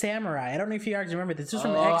Dishwasher Samurai. I don't know if you guys remember this. This was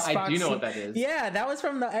from Xbox. I do know what that is. Yeah, that was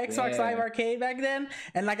from the Xbox Live Arcade back then.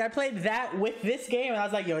 And like I played that with this game, and I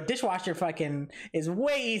was like, yo, Dishwasher fucking is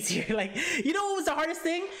way easier. Like, you know what was the hardest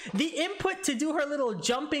thing? The input to do her little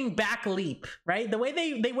jumping back leap, right? The way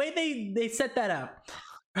they set that up.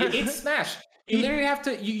 It's Smash. You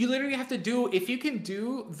literally have to do, if you can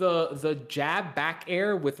do the jab back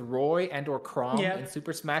air with Roy and or Chrom in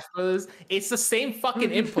Super Smash Bros. It's the same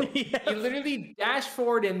fucking input. You literally dash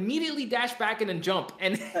forward, immediately dash back and then jump,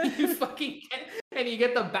 and you fucking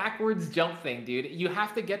get the backwards jump thing, dude. You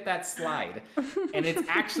have to get that slide, and it's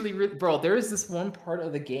actually bro. There is this one part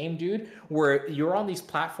of the game, dude, where you're on these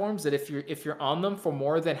platforms that if you're on them for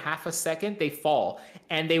more than half a second, they fall,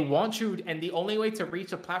 and they want you. And the only way to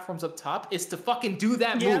reach the platforms up top is to fucking do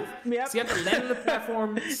that move. So you have to land on the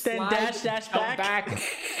platform, slide, then dash back,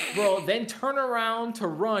 bro. Then turn around to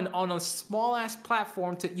run on a small ass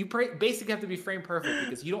platform. You basically have to be frame perfect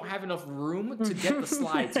because you don't have enough room to get the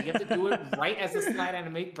slide. So you have to do it right as the slide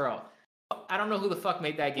animate, bro. I don't know who the fuck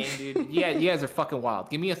made that game, dude. Yeah, you guys are fucking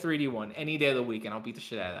wild. Give me a 3D one any day of the week, and I'll beat the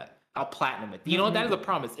shit out of that. I'll platinum it. You know what? That is a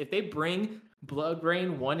promise. If they bring Blood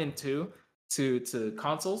Rain 1 and 2 to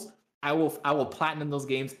consoles, I will platinum those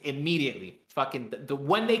games immediately. Fucking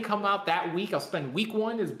when they come out that week, I'll spend week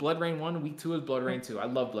 1 is Blood Rain 1, week 2 is Blood Rain 2. I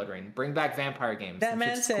love Blood Rain. Bring back vampire games. That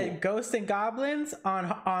man said cool. Ghosts and Goblins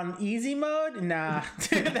on easy mode? Nah.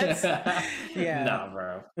 That's Nah,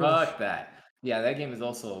 bro. Fuck that. Yeah, that game is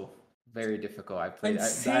also very difficult. I played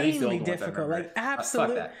insanely difficult. Like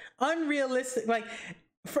absolute unrealistic. Like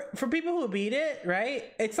for people who beat it, right?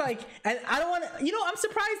 It's like, and I don't want to, I'm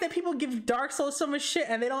surprised that people give Dark Souls so much shit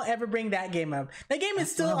and they don't ever bring that game up. That game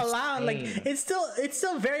is still allowed. Like, it's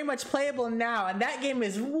still very much playable now, and that game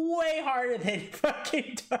is way harder than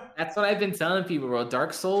fucking That's what I've been telling people, bro.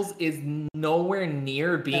 Dark Souls is nowhere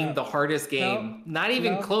near being the hardest game. Not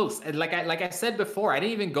even close. And like I said before, I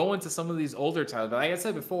didn't even go into some of these older titles, but like I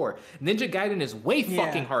said before, Ninja Gaiden is way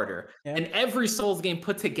fucking harder than every Souls game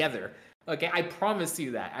put together. Okay, I promise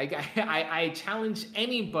you that. I challenge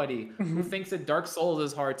anybody who thinks that Dark Souls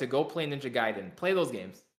is hard to go play Ninja Gaiden. Play those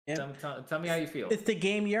games. Yep. Tell me how you feel. It's the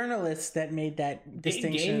game journalists that made that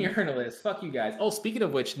distinction. Game journalists. Fuck you guys. Oh, speaking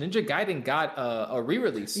of which, Ninja Gaiden got a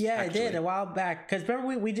re-release. Yeah, it did a while back. Because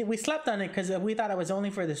remember we slept on it because we thought it was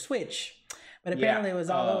only for the Switch, but apparently it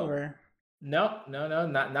was all over. No,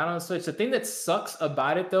 not on Switch. The thing that sucks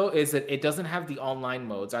about it though is that it doesn't have the online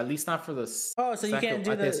modes, or at least not for the. Oh, so you can't do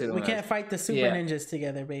we can't fight the Super Ninjas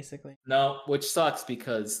together, basically. No, which sucks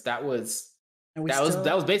because that was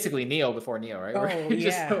basically Neo before Neo, right? Oh,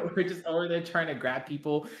 we're just over there trying to grab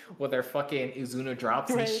people with their fucking Izuna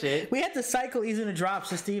drops and shit. We had to cycle Izuna drops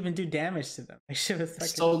just to even do damage to them. Shit was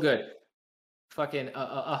so good. Fucking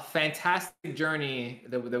a fantastic journey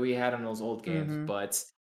that we had on those old games, but.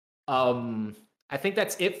 I think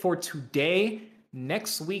that's it for today.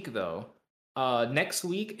 Next week, though, next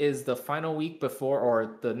week is the final week before,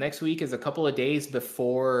 or the next week is a couple of days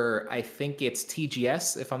before. I think it's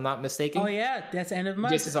TGS, if I'm not mistaken. Oh yeah, that's end of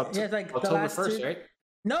month. This is it's like October 1st, right?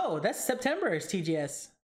 No, that's September. Is TGS.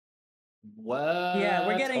 What? Yeah,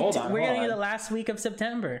 we're getting the last week of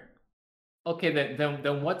September. Okay,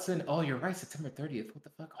 then what's in? Oh, you're right, September 30th. What the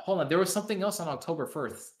fuck? Hold on, there was something else on October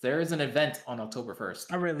 1st. There is an event on October 1st.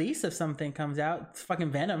 A release of something comes out. It's fucking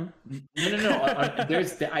Venom. No.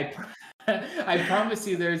 I promise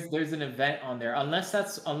you, there's an event on there. Unless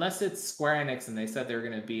it's Square Enix and they said they were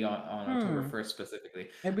gonna be on October 1st specifically.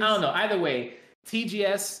 I don't know. Either way,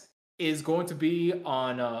 TGS is going to be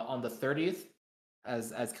on the 30th,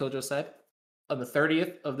 as Killjoe said, on the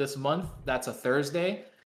 30th of this month. That's a Thursday.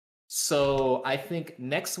 So I think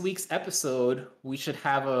next week's episode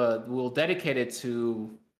we'll dedicate it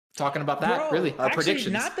to talking about that. Really, our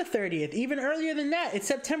predictions. Not the 30th, even earlier than that. It's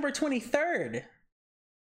September 23rd.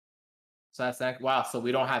 So that's that. Wow. So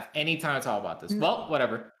we don't have any time to talk about this. Well,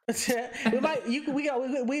 whatever. We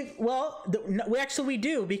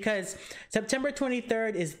do, because September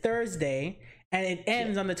 23rd is Thursday and it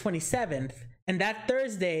ends on the 27th, and that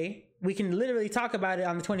Thursday. We can literally talk about it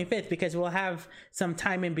on the 25th because we'll have some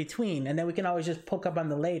time in between, and then we can always just poke up on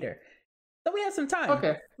the later. So we have some time.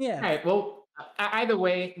 Okay. Yeah. All right. Well, either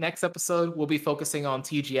way, next episode we'll be focusing on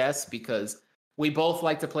TGS because we both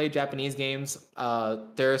like to play Japanese games.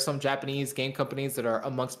 There are some Japanese game companies that are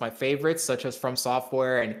amongst my favorites, such as From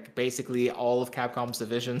Software and basically all of Capcom's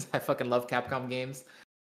divisions. I fucking love Capcom games.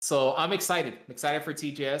 So I'm excited. I'm excited for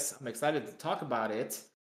TGS. I'm excited to talk about it.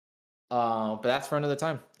 But that's for another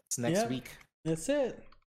time. It's next week. That's it.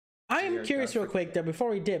 I am curious real quick though, before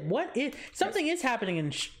we dip, something is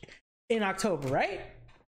happening in October, right?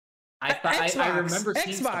 I remember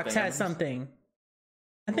Xbox has something.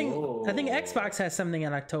 I think Xbox has something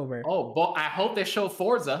in October. Oh, but I hope they show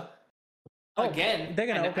Forza. Again, they're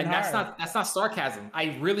gonna open hard. That's not sarcasm.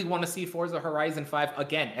 I really want to see Forza Horizon 5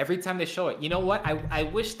 again. Every time they show it, you know what? I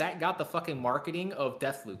wish that got the fucking marketing of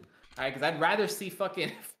Deathloop. Because I'd rather see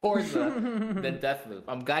fucking Forza than Deathloop.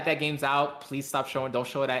 I'm glad that game's out. Please stop showing. Don't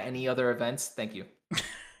show it at any other events. Thank you.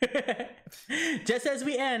 Just as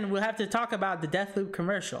we end, we'll have to talk about the Deathloop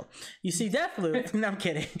commercial. You see Deathloop? No, I'm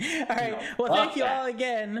kidding. All right. Well, thank you all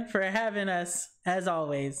again for having us, as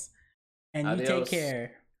always. And you take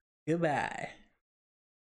care. Goodbye.